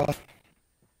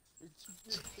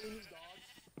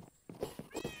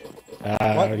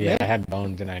 Yeah, I had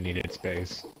bones and I needed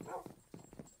space.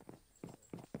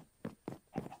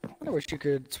 I wish you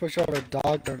could switch over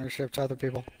dog ownership to other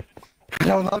people. I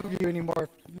don't love you anymore,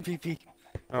 VP.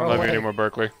 I don't love you anymore,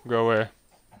 Berkeley. Go away.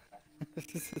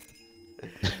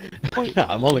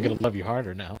 I'm only gonna love you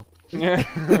harder now. Yeah.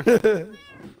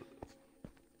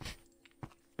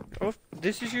 Oh,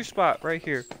 this is your spot right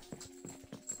here.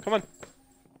 Come on.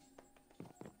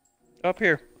 Up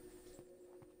here.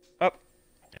 Up.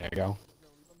 There you go.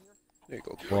 There you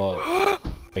go. Well,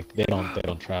 like they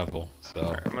don't travel, so.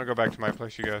 Right, I'm gonna go back to my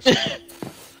place, you guys.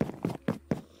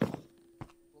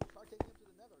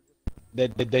 They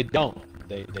don't.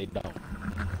 They don't.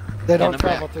 They don't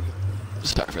travel to.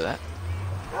 Sorry for that.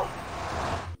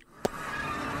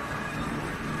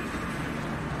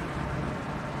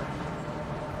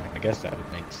 I guess that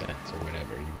would make sense or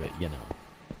whatever, but you know.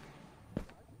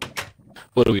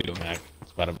 What are we doing? That's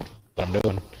what I'm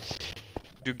doing.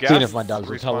 Do gas Seeing if my dogs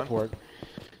will respawn? teleport.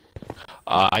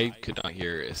 I could not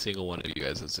hear a single one of you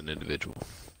guys as an individual.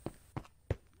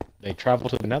 They travel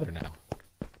to the nether now.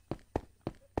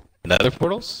 Nether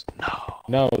portals? No.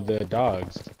 No, the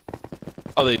dogs.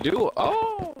 Oh, they do?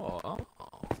 Oh.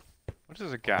 What This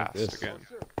is a gas This- again.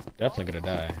 Definitely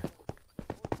gonna die.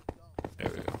 There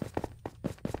we go.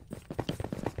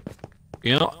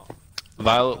 You know,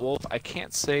 Violet Wolf, I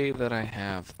can't say that I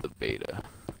have the beta.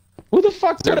 Who the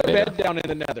fuck there put a a beta? bed down in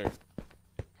the nether?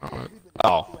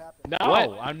 Oh, No,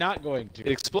 What? I'm not going it to.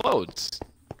 explodes.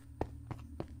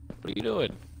 What are you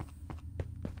doing?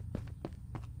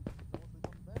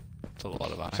 It's a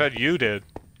lot of iron. Said you did.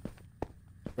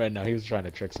 Right now, he was trying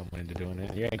to trick someone into doing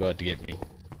it. You ain't going to get me.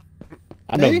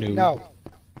 I'm no Me? noob. No.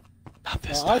 Not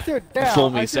this I time. threw it down. Fool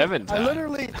me I 7 I times.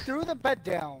 literally threw the bed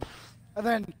down, and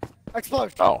then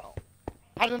explosion. Oh,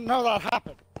 I didn't know that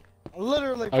happened. I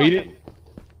literally. Oh, you fucking- didn't?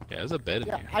 yeah, there's a bed in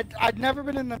Yeah, here. I'd never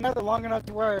been in the nether long enough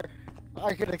to where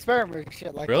I could experiment with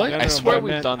shit like Really? that. I swear but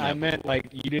we've meant, done that I meant, like,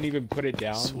 you didn't even put it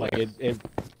down. Swear. Like, it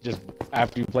just,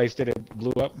 after you placed it, it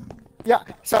blew up. Yeah,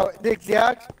 so the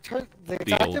exact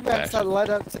events old-fashioned. that led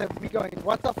up to me going,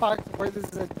 what the fuck, where does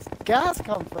this gas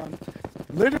come from?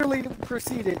 Literally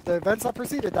preceded, the events that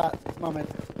preceded that moment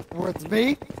was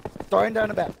me throwing down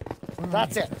a bed.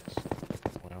 That's it.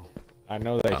 Well, I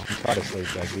know that if you try to sleep,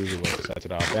 that's usually what sets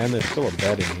it off. And there's still a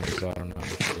bed in here, so I don't know.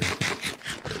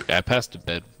 Yeah, I passed to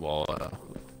bed while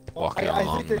walking I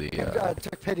along think they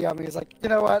took pity on me. He's like, you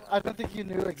know what, I don't think you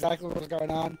knew exactly what was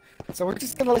going on, so we're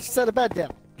just gonna let you set a bed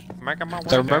down. Making my way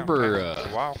I remember,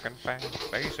 downtown, walking fast,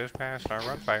 faces past, I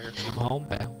run fast. I'm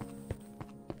homebound.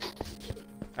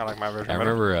 I like my version. I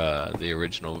better. remember the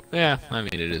original. Yeah, I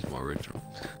mean it is more original.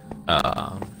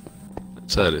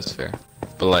 So that is fair.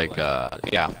 But like,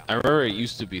 yeah, I remember it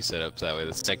used to be set up that way.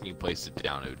 The second you placed it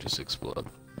down, it would just explode.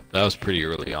 That was pretty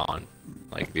early on,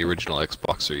 like the original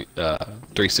Xbox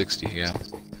 360. Yeah.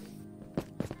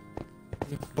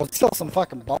 But it's still some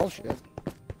fucking bullshit.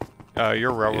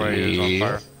 Your railway is on Yeah.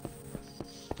 fire.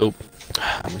 Oh,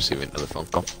 I'm receiving another phone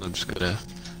call. I'm just gonna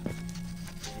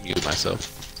mute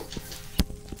myself.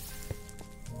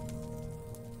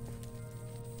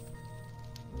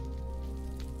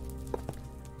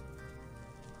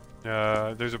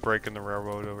 There's a break in the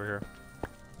railroad over here.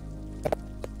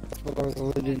 But I was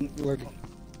looking.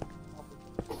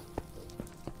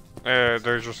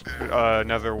 There's just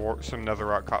some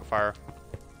netherrock caught fire.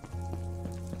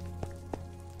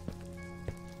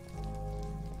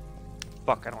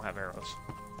 Fuck, I don't have arrows.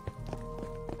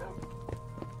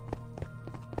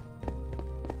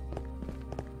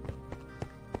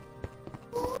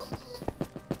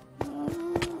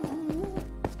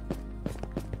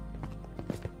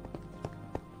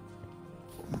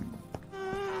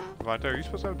 Devontae, are you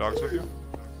supposed to have dogs with you?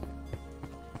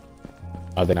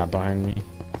 Are they not behind me?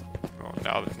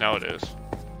 Oh, now it is.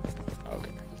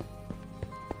 Okay.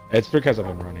 It's because I've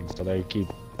been running, so they keep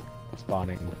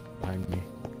spawning behind me.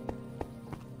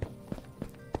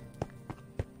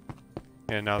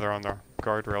 And now they're on the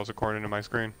guardrails according to my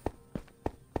screen.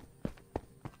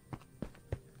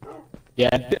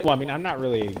 Yeah, well, I mean, I'm not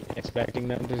really expecting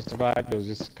them to survive. It was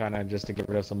just kind of just to get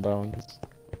rid of some bones.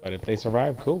 But if they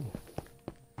survive, cool.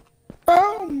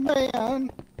 Oh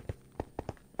man!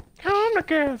 Come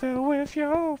together with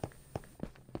your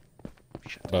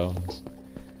Bones.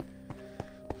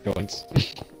 Joints.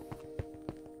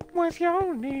 with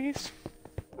your knees.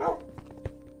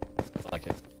 Like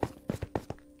it.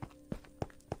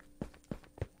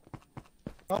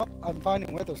 Oh, I'm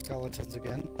finding wither skeletons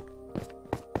again.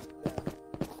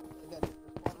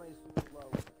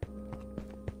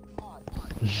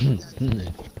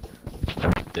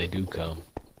 They do come.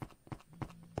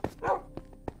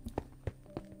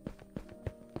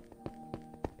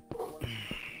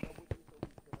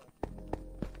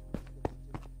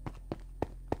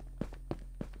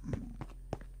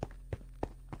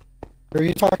 Who are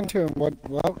you talking to? And what?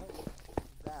 Well,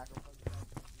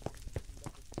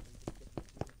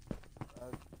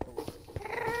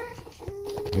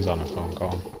 He's on a phone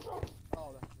call.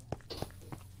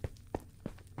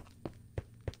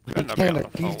 He better not be on the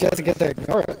he phone doesn't with- get to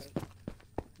ignore it.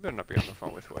 He better not be on the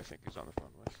phone with who I think he's on the phone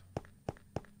with.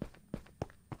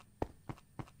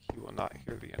 He will not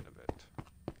hear the end of it.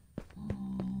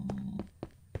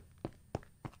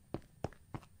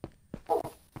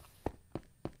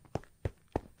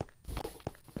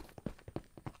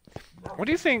 What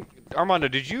do you think, Armando?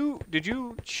 Did you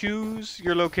choose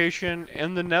your location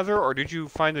in the Nether, or did you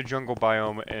find the jungle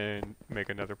biome and make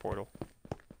a Nether portal?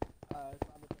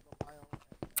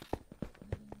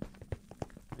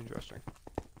 Interesting.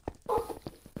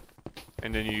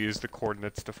 And then you use the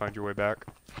coordinates to find your way back.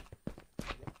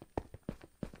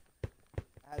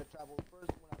 I had to travel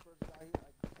first when I first got here. I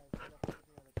left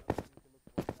everything on the country to look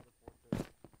for another portrait.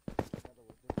 Another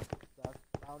was different. So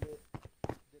I found it,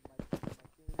 did my thing,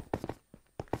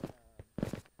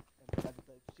 and I was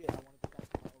like, shit, I want to get back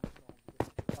to my original home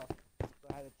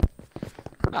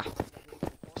Ah,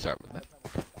 sorry about that.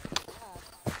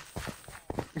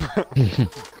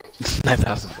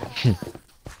 9,000.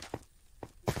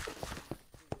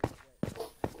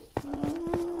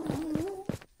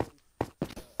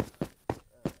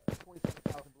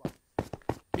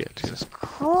 Yeah, Jesus.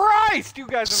 Christ, you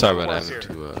guys are Sorry no about more having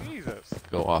here. to Jesus.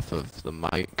 go off of the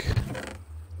mic.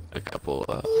 A couple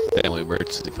family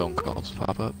emergency phone calls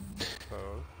pop up. So,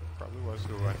 probably was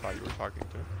who I thought you were talking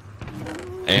to.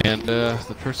 And the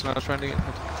person I was trying to get in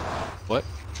contact with.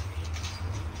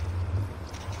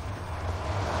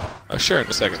 What? Sure, in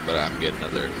a second, but I'm getting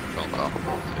another phone call.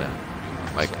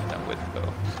 Yeah, mic in that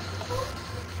window.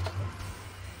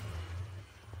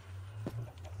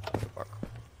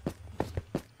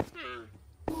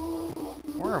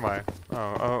 Where am I?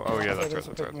 Oh, yeah, that's right, There's a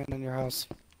that's right. pigman in your house.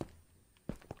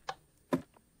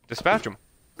 Dispatch him.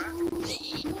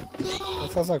 That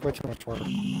sounds like way too much work.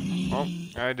 Well,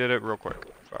 I did it real quick,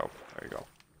 so there you go.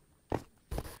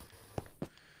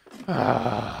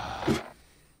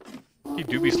 He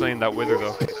do be slaying that wither,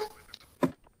 though.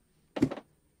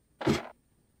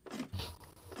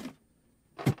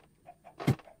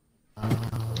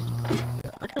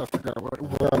 I gotta figure out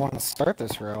where I want to start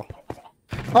this rail.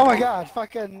 Oh my god,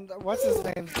 fucking, what's his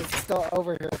name is still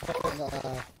over here,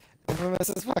 fucking,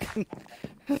 Infamous's fucking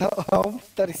home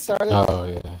that he started. Oh,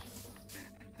 yeah.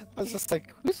 I was just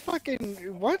like, who's fucking,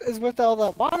 what is with all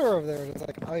that water over there? And it's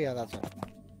like, oh yeah, that's right.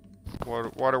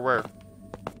 Water where?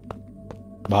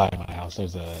 By my house,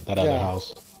 there's that other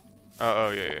house.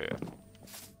 Oh, yeah.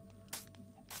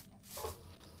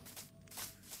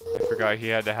 I forgot he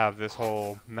had to have this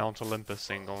whole Mount Olympus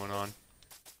thing going on.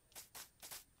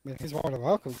 I mean, he's more than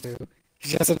welcome to. He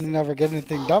just didn't never get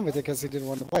anything done with it because he didn't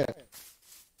want to play it.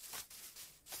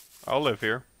 I'll live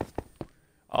here.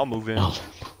 I'll move in. Oh,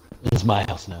 it's my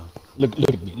house now. Look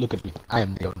at me. I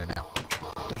am the owner now.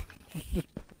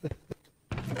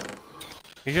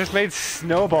 He just made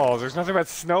snowballs. There's nothing but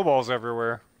snowballs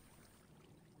everywhere.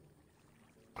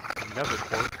 Nether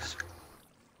quartz.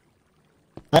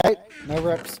 Alright, no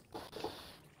rips.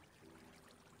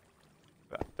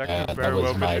 That could That very was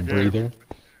well be my the game. breather.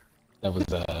 That was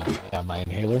yeah, my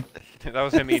inhaler. That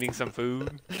was him eating some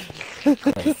food.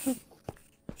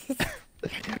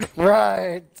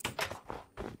 Right.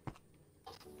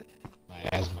 My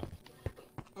asthma.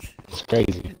 It's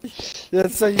crazy. Yeah,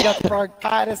 so you got the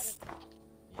bronchitis.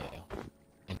 Yeah.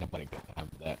 Ain't nobody got time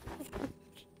for that.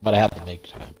 But I have to make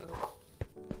time.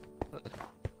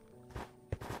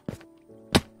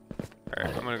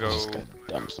 Alright, I'm gonna go. Just gotta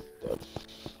dump some stuff.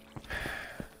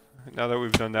 Now that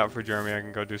we've done that for Jeremy, I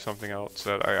can go do something else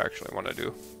that I actually want to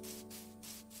do.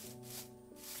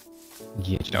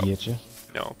 Get No. you.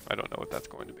 No, I don't know what that's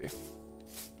going to be.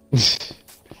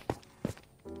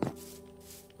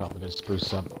 Probably gonna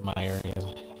spruce up my area.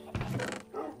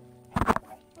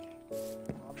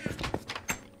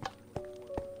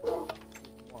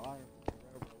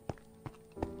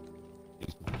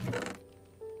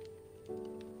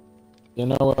 You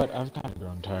know what? I've kind of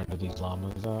grown tired of these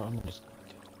llamas. I'm just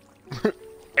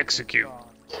Execute.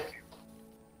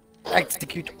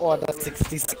 Execute Order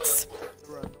 66.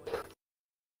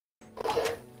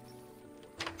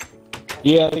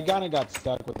 yeah, they kind of got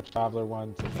stuck with the traveler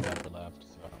once and they never left.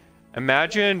 So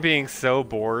Imagine being so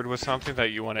bored with something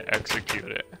that you want to execute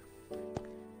it.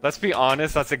 Let's be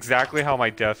honest, that's exactly how my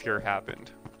death here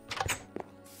happened.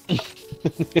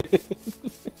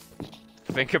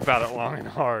 Think about it long and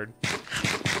hard.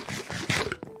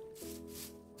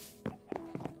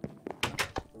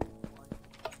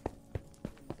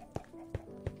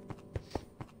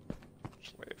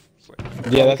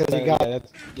 Slave. yeah, that's Because you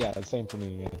got- that's same for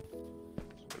me. Yeah.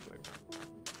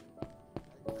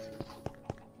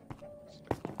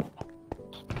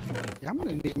 Yeah, I'm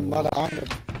gonna need a lot of iron.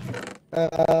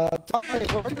 Tommy,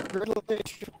 what are your grid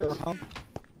location for your home?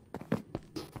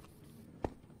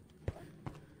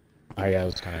 Oh yeah, it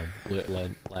was kind of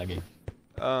laggy.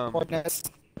 Coordinates.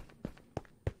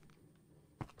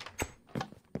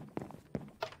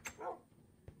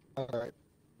 Alright.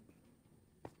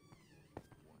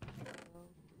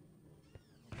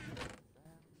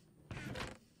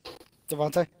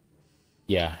 Devontae,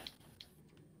 Yeah.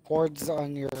 boards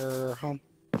on your home.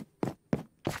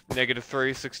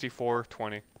 -3, 64,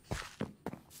 20.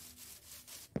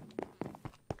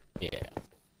 Yeah.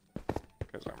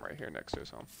 Because I'm right here next to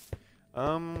his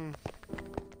home.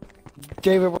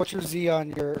 David, what's your Z on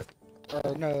your...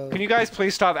 no. Can you guys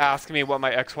please stop asking me what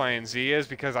my X, Y, and Z is?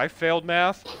 Because I failed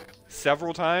math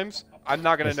several times. I'm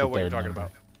not going to That's know the what you're third talking number.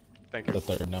 about. Thank you. The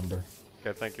third number.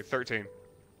 Okay, thank you. 13.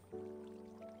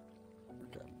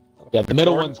 Yeah, the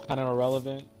middle Cord- one's kind of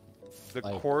irrelevant The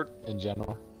Like- court. in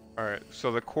general. Alright,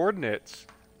 so the coordinates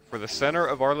for the center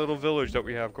of our little village that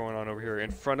we have going on over here, in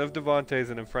front of Devontae's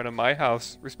and in front of my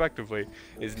house, respectively,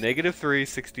 is -3,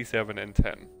 67, and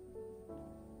 10.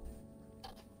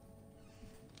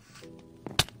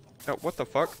 Oh, what the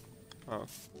fuck? Oh.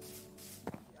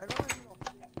 I don't really know but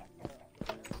I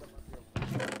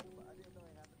didn't know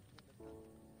it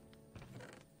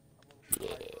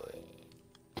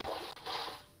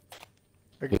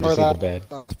happened. Ignore see the that. bed.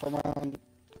 That's for my own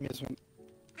amusement.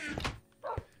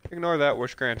 Ignore that,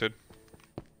 wish granted.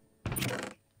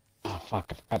 Oh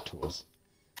fuck, I forgot tools.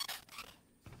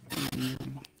 How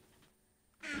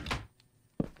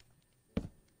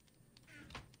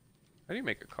do you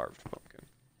make a carved pumpkin?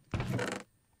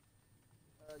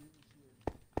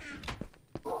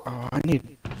 Oh, I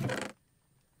need.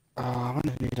 I'm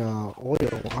gonna need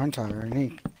oil, aren't I? I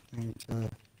need to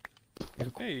get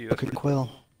a Hey, that's cooking pretty quill.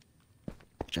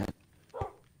 Shit.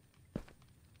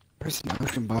 Where's the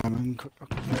ocean bomb? I can cook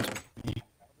with me.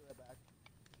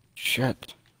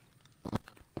 Shit.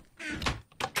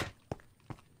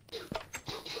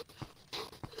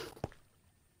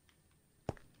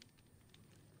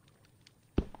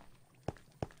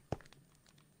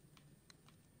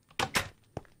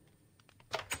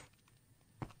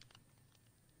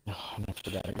 Oh, and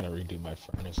after that, I gotta redo my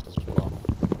furnace as well.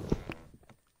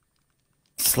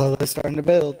 Slowly starting to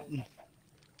build.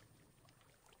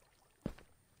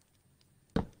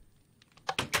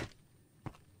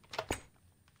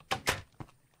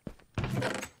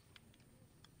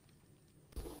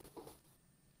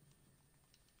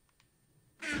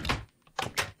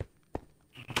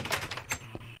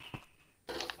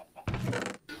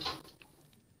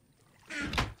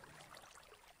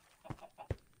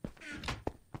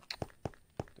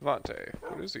 Devontae,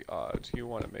 what is the odds you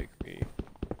want to make me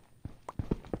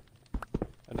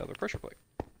another pressure plate?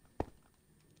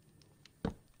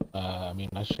 I mean,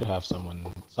 I should have some of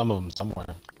them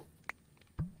somewhere.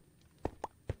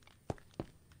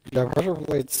 The pressure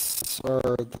plates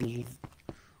are the.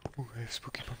 Ooh, I have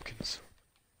spooky pumpkins.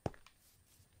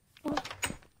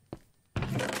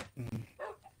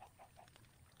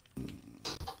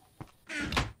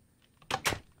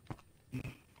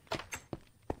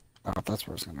 Oh, that's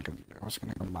where I was gonna go. I was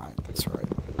gonna go mine. That's right.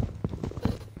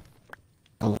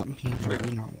 Oh, let me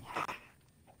know.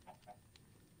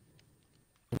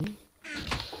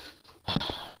 I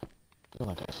feel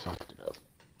like I fucked it up.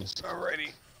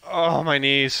 Alrighty. Oh, my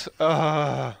knees.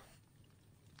 I'm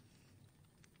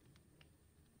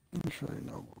sure you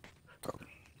know.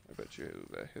 I bet you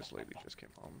that his lady just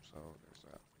came home, so there's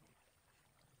that.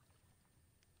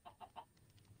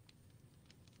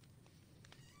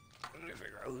 I need to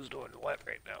figure out who's doing what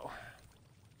right now.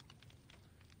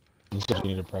 You said you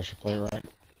need a pressure plate, right?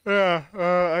 Yeah,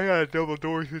 I got a double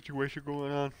door situation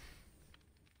going on.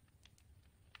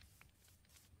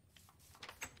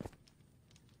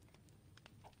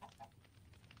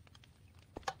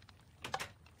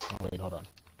 Oh, wait, hold on.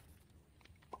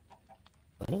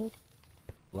 Do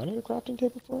I need a crafting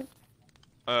table for it?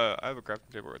 I have a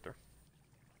crafting table right there.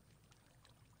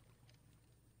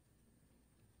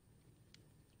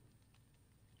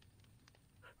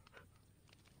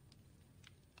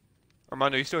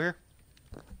 Armando, you still here?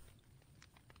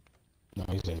 No,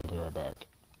 he's saying he'll be right back.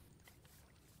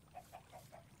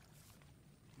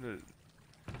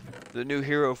 The new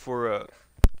hero for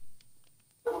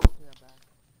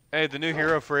hey, the new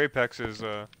hero for Apex is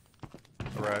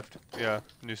arrived. Yeah,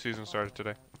 new season started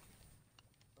today.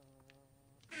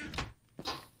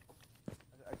 I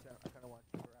kind of want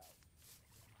to figure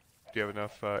out. Do you have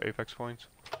enough Apex coins?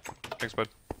 Thanks, bud.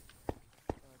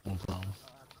 No problem. I'm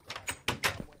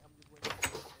just waiting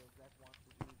for Zach wants to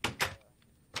do the gold thing right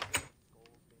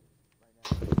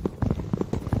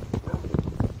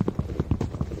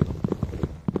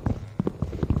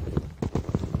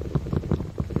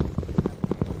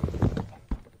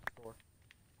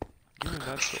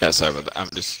now. Yeah, sorry about that. I'm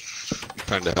just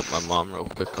trying to help my mom real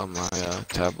quick on my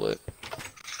tablet.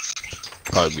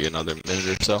 Probably be another minute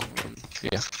or so.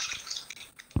 Yeah.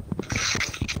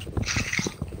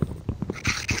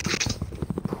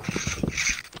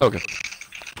 Okay.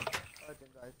 Alright then,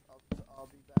 guys. I'll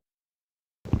be back.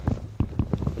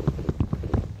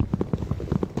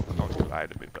 Oh, dude, I had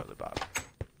to move to the bottom.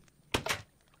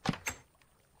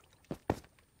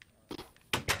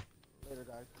 Later,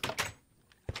 guys.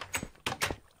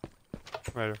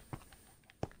 Later.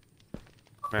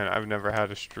 Man, I've never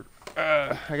had a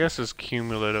I guess it's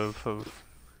cumulative of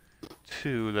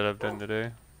 2 that I've done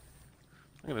today.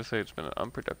 I'm gonna say it's been an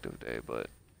unproductive day, but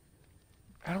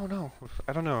I don't know.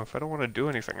 I don't know if I don't want to do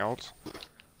anything else.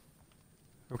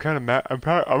 I'm kind of mad. I'm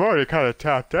already kind of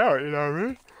tapped out. You know what I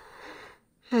mean?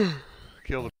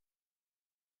 Kill the.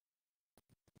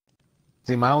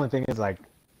 See, my only thing is like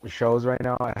shows right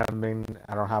now. I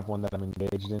don't have one that I'm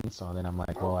engaged in. So then I'm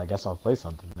like, well, I guess I'll play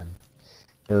something then.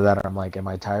 Either that, or I'm like, am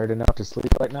I tired enough to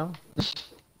sleep right now? Yeah.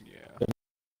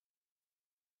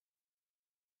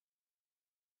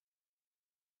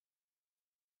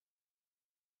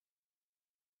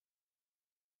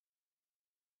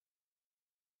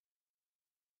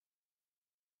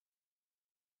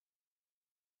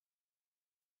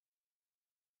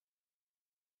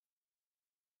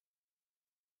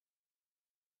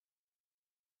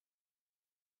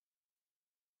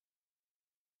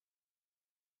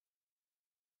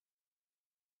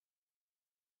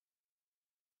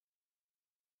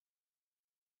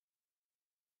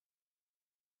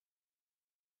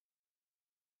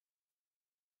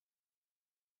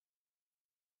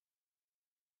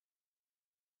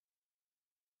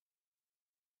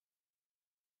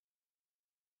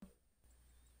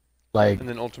 Like, And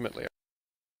then ultimately,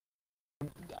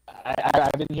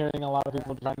 I've been hearing a lot of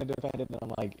people trying to defend it, and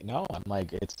I'm like, no, I'm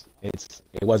like, it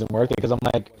wasn't worth it because I'm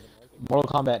like, Mortal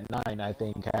Kombat 9, I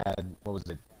think had what was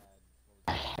it,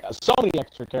 so many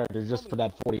extra characters just for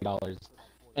that $40,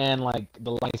 and like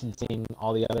the licensing,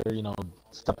 all the other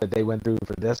stuff that they went through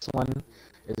for this one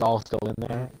is all still in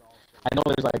there. I know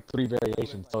there's like 3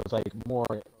 variations, so it's like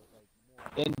more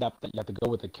in depth that you have to go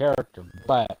with the character,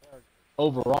 but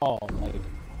overall, like.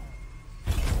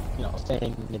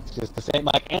 Saying it's just the same,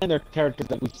 like, and they're characters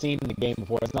that we've seen in the game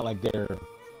before. It's not like they're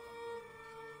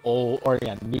old or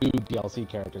new DLC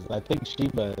characters. I think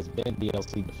Shiva has been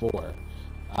DLC before.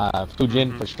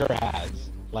 Fujin for sure has,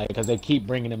 like, because they keep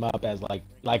bringing him up as like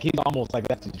he's almost like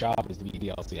that's his job is to be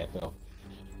DLC. I feel.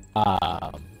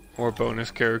 or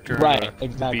bonus character. Right,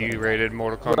 exactly. B-rated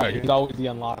Mortal Kombat. Right, game. he's always the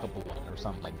unlockable one or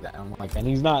something like that. I'm like, and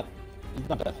he's not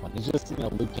that fun. He's just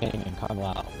Liu Kang and Kung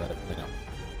Lao, but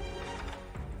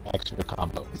extra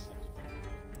combos.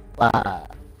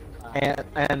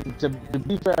 And to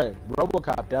be fair,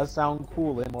 RoboCop does sound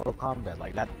cool in Mortal Kombat.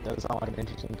 Like, that does sound like an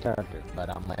interesting character, but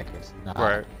I'm like, it's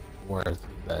not worth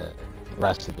the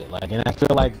rest of it. Like, and I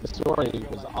feel like the story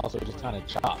was also just kind of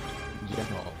chopped in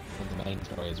general in the main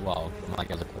story as well, from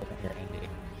like as a cliffhanger ending.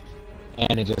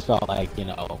 And it just felt like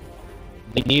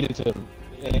they needed to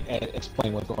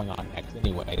explain what's going on next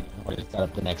anyway in order to set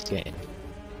up the next game.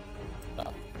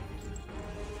 So.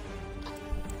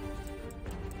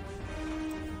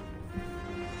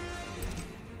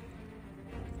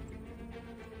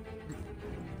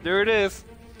 There it is.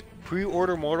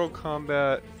 Pre-order Mortal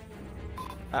Kombat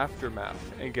Aftermath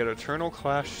and get Eternal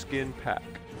Clash skin pack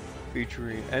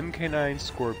featuring MK9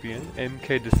 Scorpion,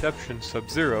 MK Deception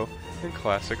Sub-Zero, and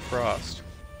Classic Frost.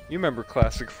 You remember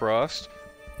Classic Frost?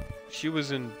 She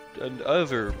was in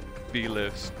another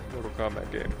B-list Mortal Kombat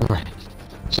game. Right.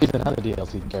 She's another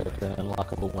DLC character, an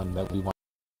unlockable one that we want.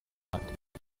 I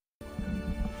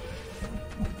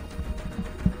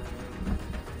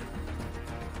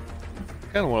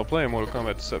kind of want to play Mortal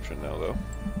Kombat Deception now, though.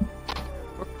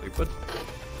 Good.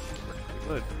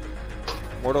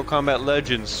 Mortal Kombat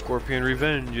Legends Scorpion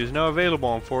Revenge is now available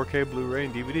on 4K Blu-ray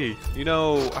and DVD. You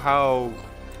know how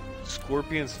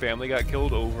Scorpion's family got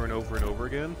killed over and over and over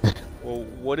again? Well,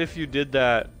 what if you did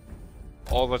that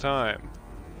all the time?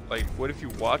 Like, what if you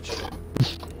watched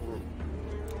it?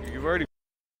 You've already...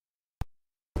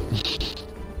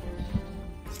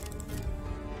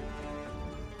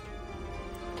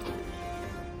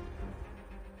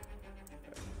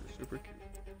 Super cute.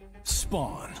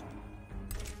 Spawn.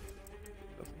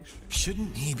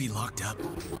 Shouldn't he be locked up?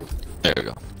 There we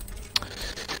go.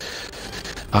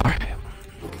 Alright.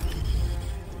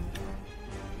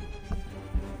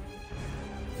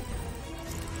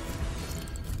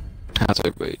 How's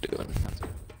everybody doing?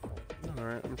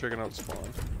 Alright, I'm checking out Spawn.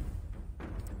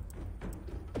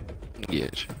 Yeah,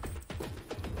 sure.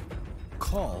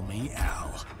 Call me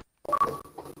Al.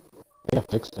 Yeah,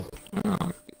 fixed it. Did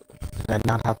I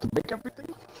not have to break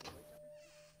everything?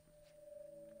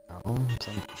 No.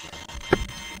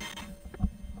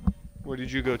 Where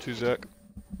did you go to, Zach?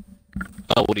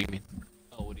 Oh, what do you mean?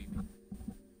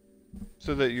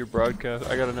 So that you're broadcast.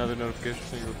 I got another notification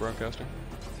saying you were broadcasting.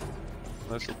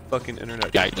 That's the fucking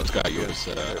internet. Yeah, I just got yours.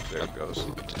 There it goes.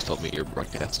 Just told me you're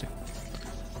broadcasting.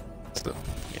 So,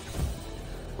 yeah.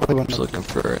 What I'm just looking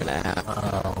for an app.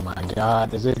 Oh my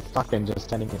god, is it fucking just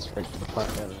sending it straight to the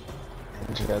fucking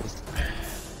images?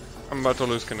 I'm about to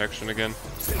lose connection again.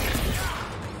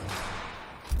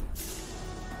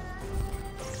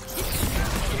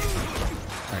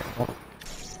 Alright, well,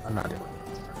 I'm not doing it.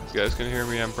 If you guys can hear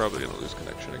me, I'm probably gonna lose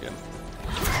connection again.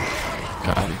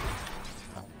 Got it.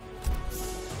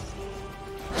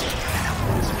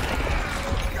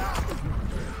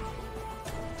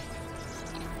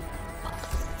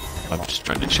 I'm just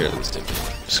trying to share this image.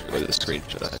 Or the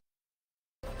screenshot.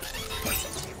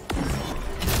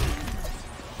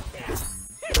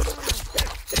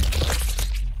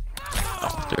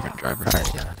 Oh, different driver.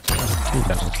 Alright, yeah.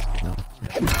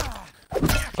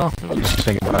 Oh, I was just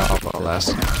thinking about last.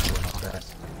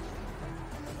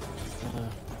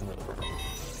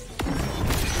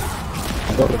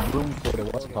 I go to room for the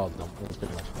what's it called though. That's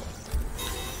pretty much.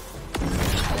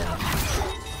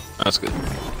 That's good.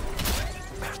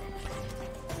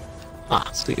 Ah,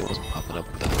 see, it wasn't popping up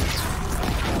with that.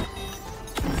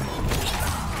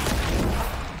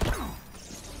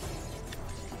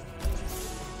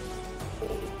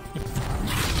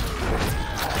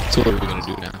 So what are we gonna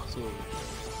do now?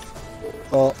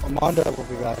 Well, Armando will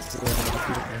be back soon.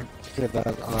 If that,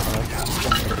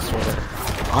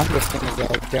 I'm just gonna go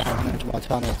down into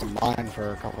Montana to mine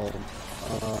for a couple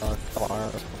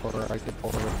hours before I get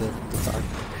bored with it.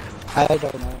 I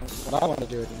don't know what I want to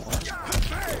do anymore.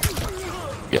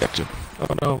 Gotcha.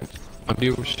 Oh no, my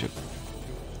viewership.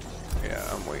 Yeah,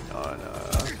 I'm waiting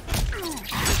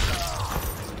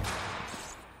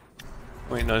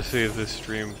on to see if this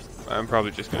stream. I'm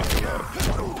probably just gonna give up.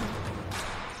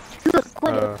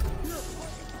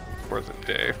 For the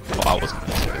day. Oh, I wasn't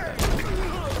gonna say that.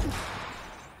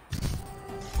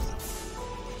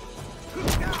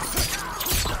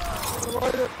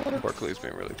 Barkley's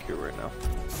being really cute right now.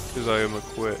 Because I am a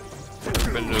quit.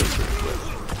 I've been doing pretty quit.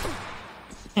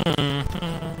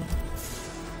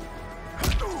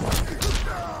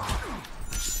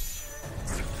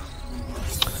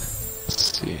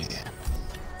 Let's see.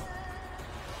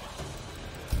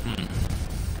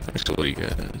 Actually, what do you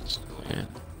guys?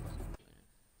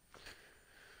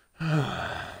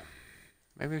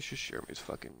 Maybe I should share my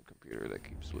fucking computer that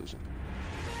keeps losing.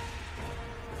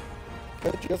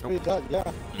 Could just be done,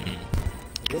 yeah.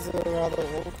 This is a rather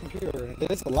old computer, and it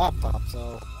is a laptop,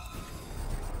 so...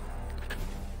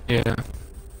 Yeah. I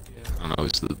don't know,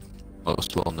 it's the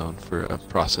most well known for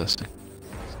processing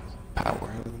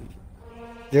power.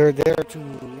 They're there to...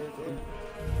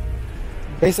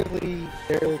 Basically,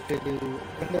 they're to do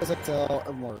Windows Excel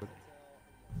and Word.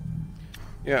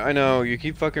 Yeah, I know. You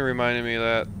keep fucking reminding me of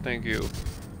that. Thank you.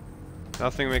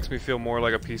 Nothing makes me feel more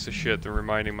like a piece of shit than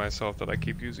reminding myself that I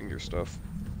keep using your stuff.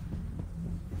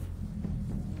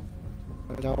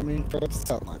 I don't mean for it to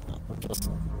sound like that, but just...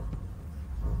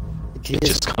 It's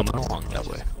just coming along that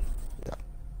way. Yeah.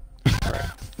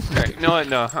 Alright. Okay, you know what?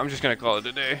 No, I'm just gonna call it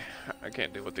a day. I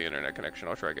can't deal with the internet connection.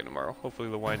 I'll try again tomorrow. Hopefully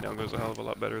the wind down goes a hell of a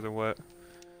lot better than what.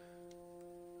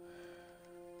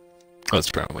 Let's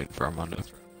try and wait for Armando.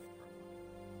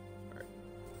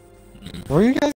 Where are you guys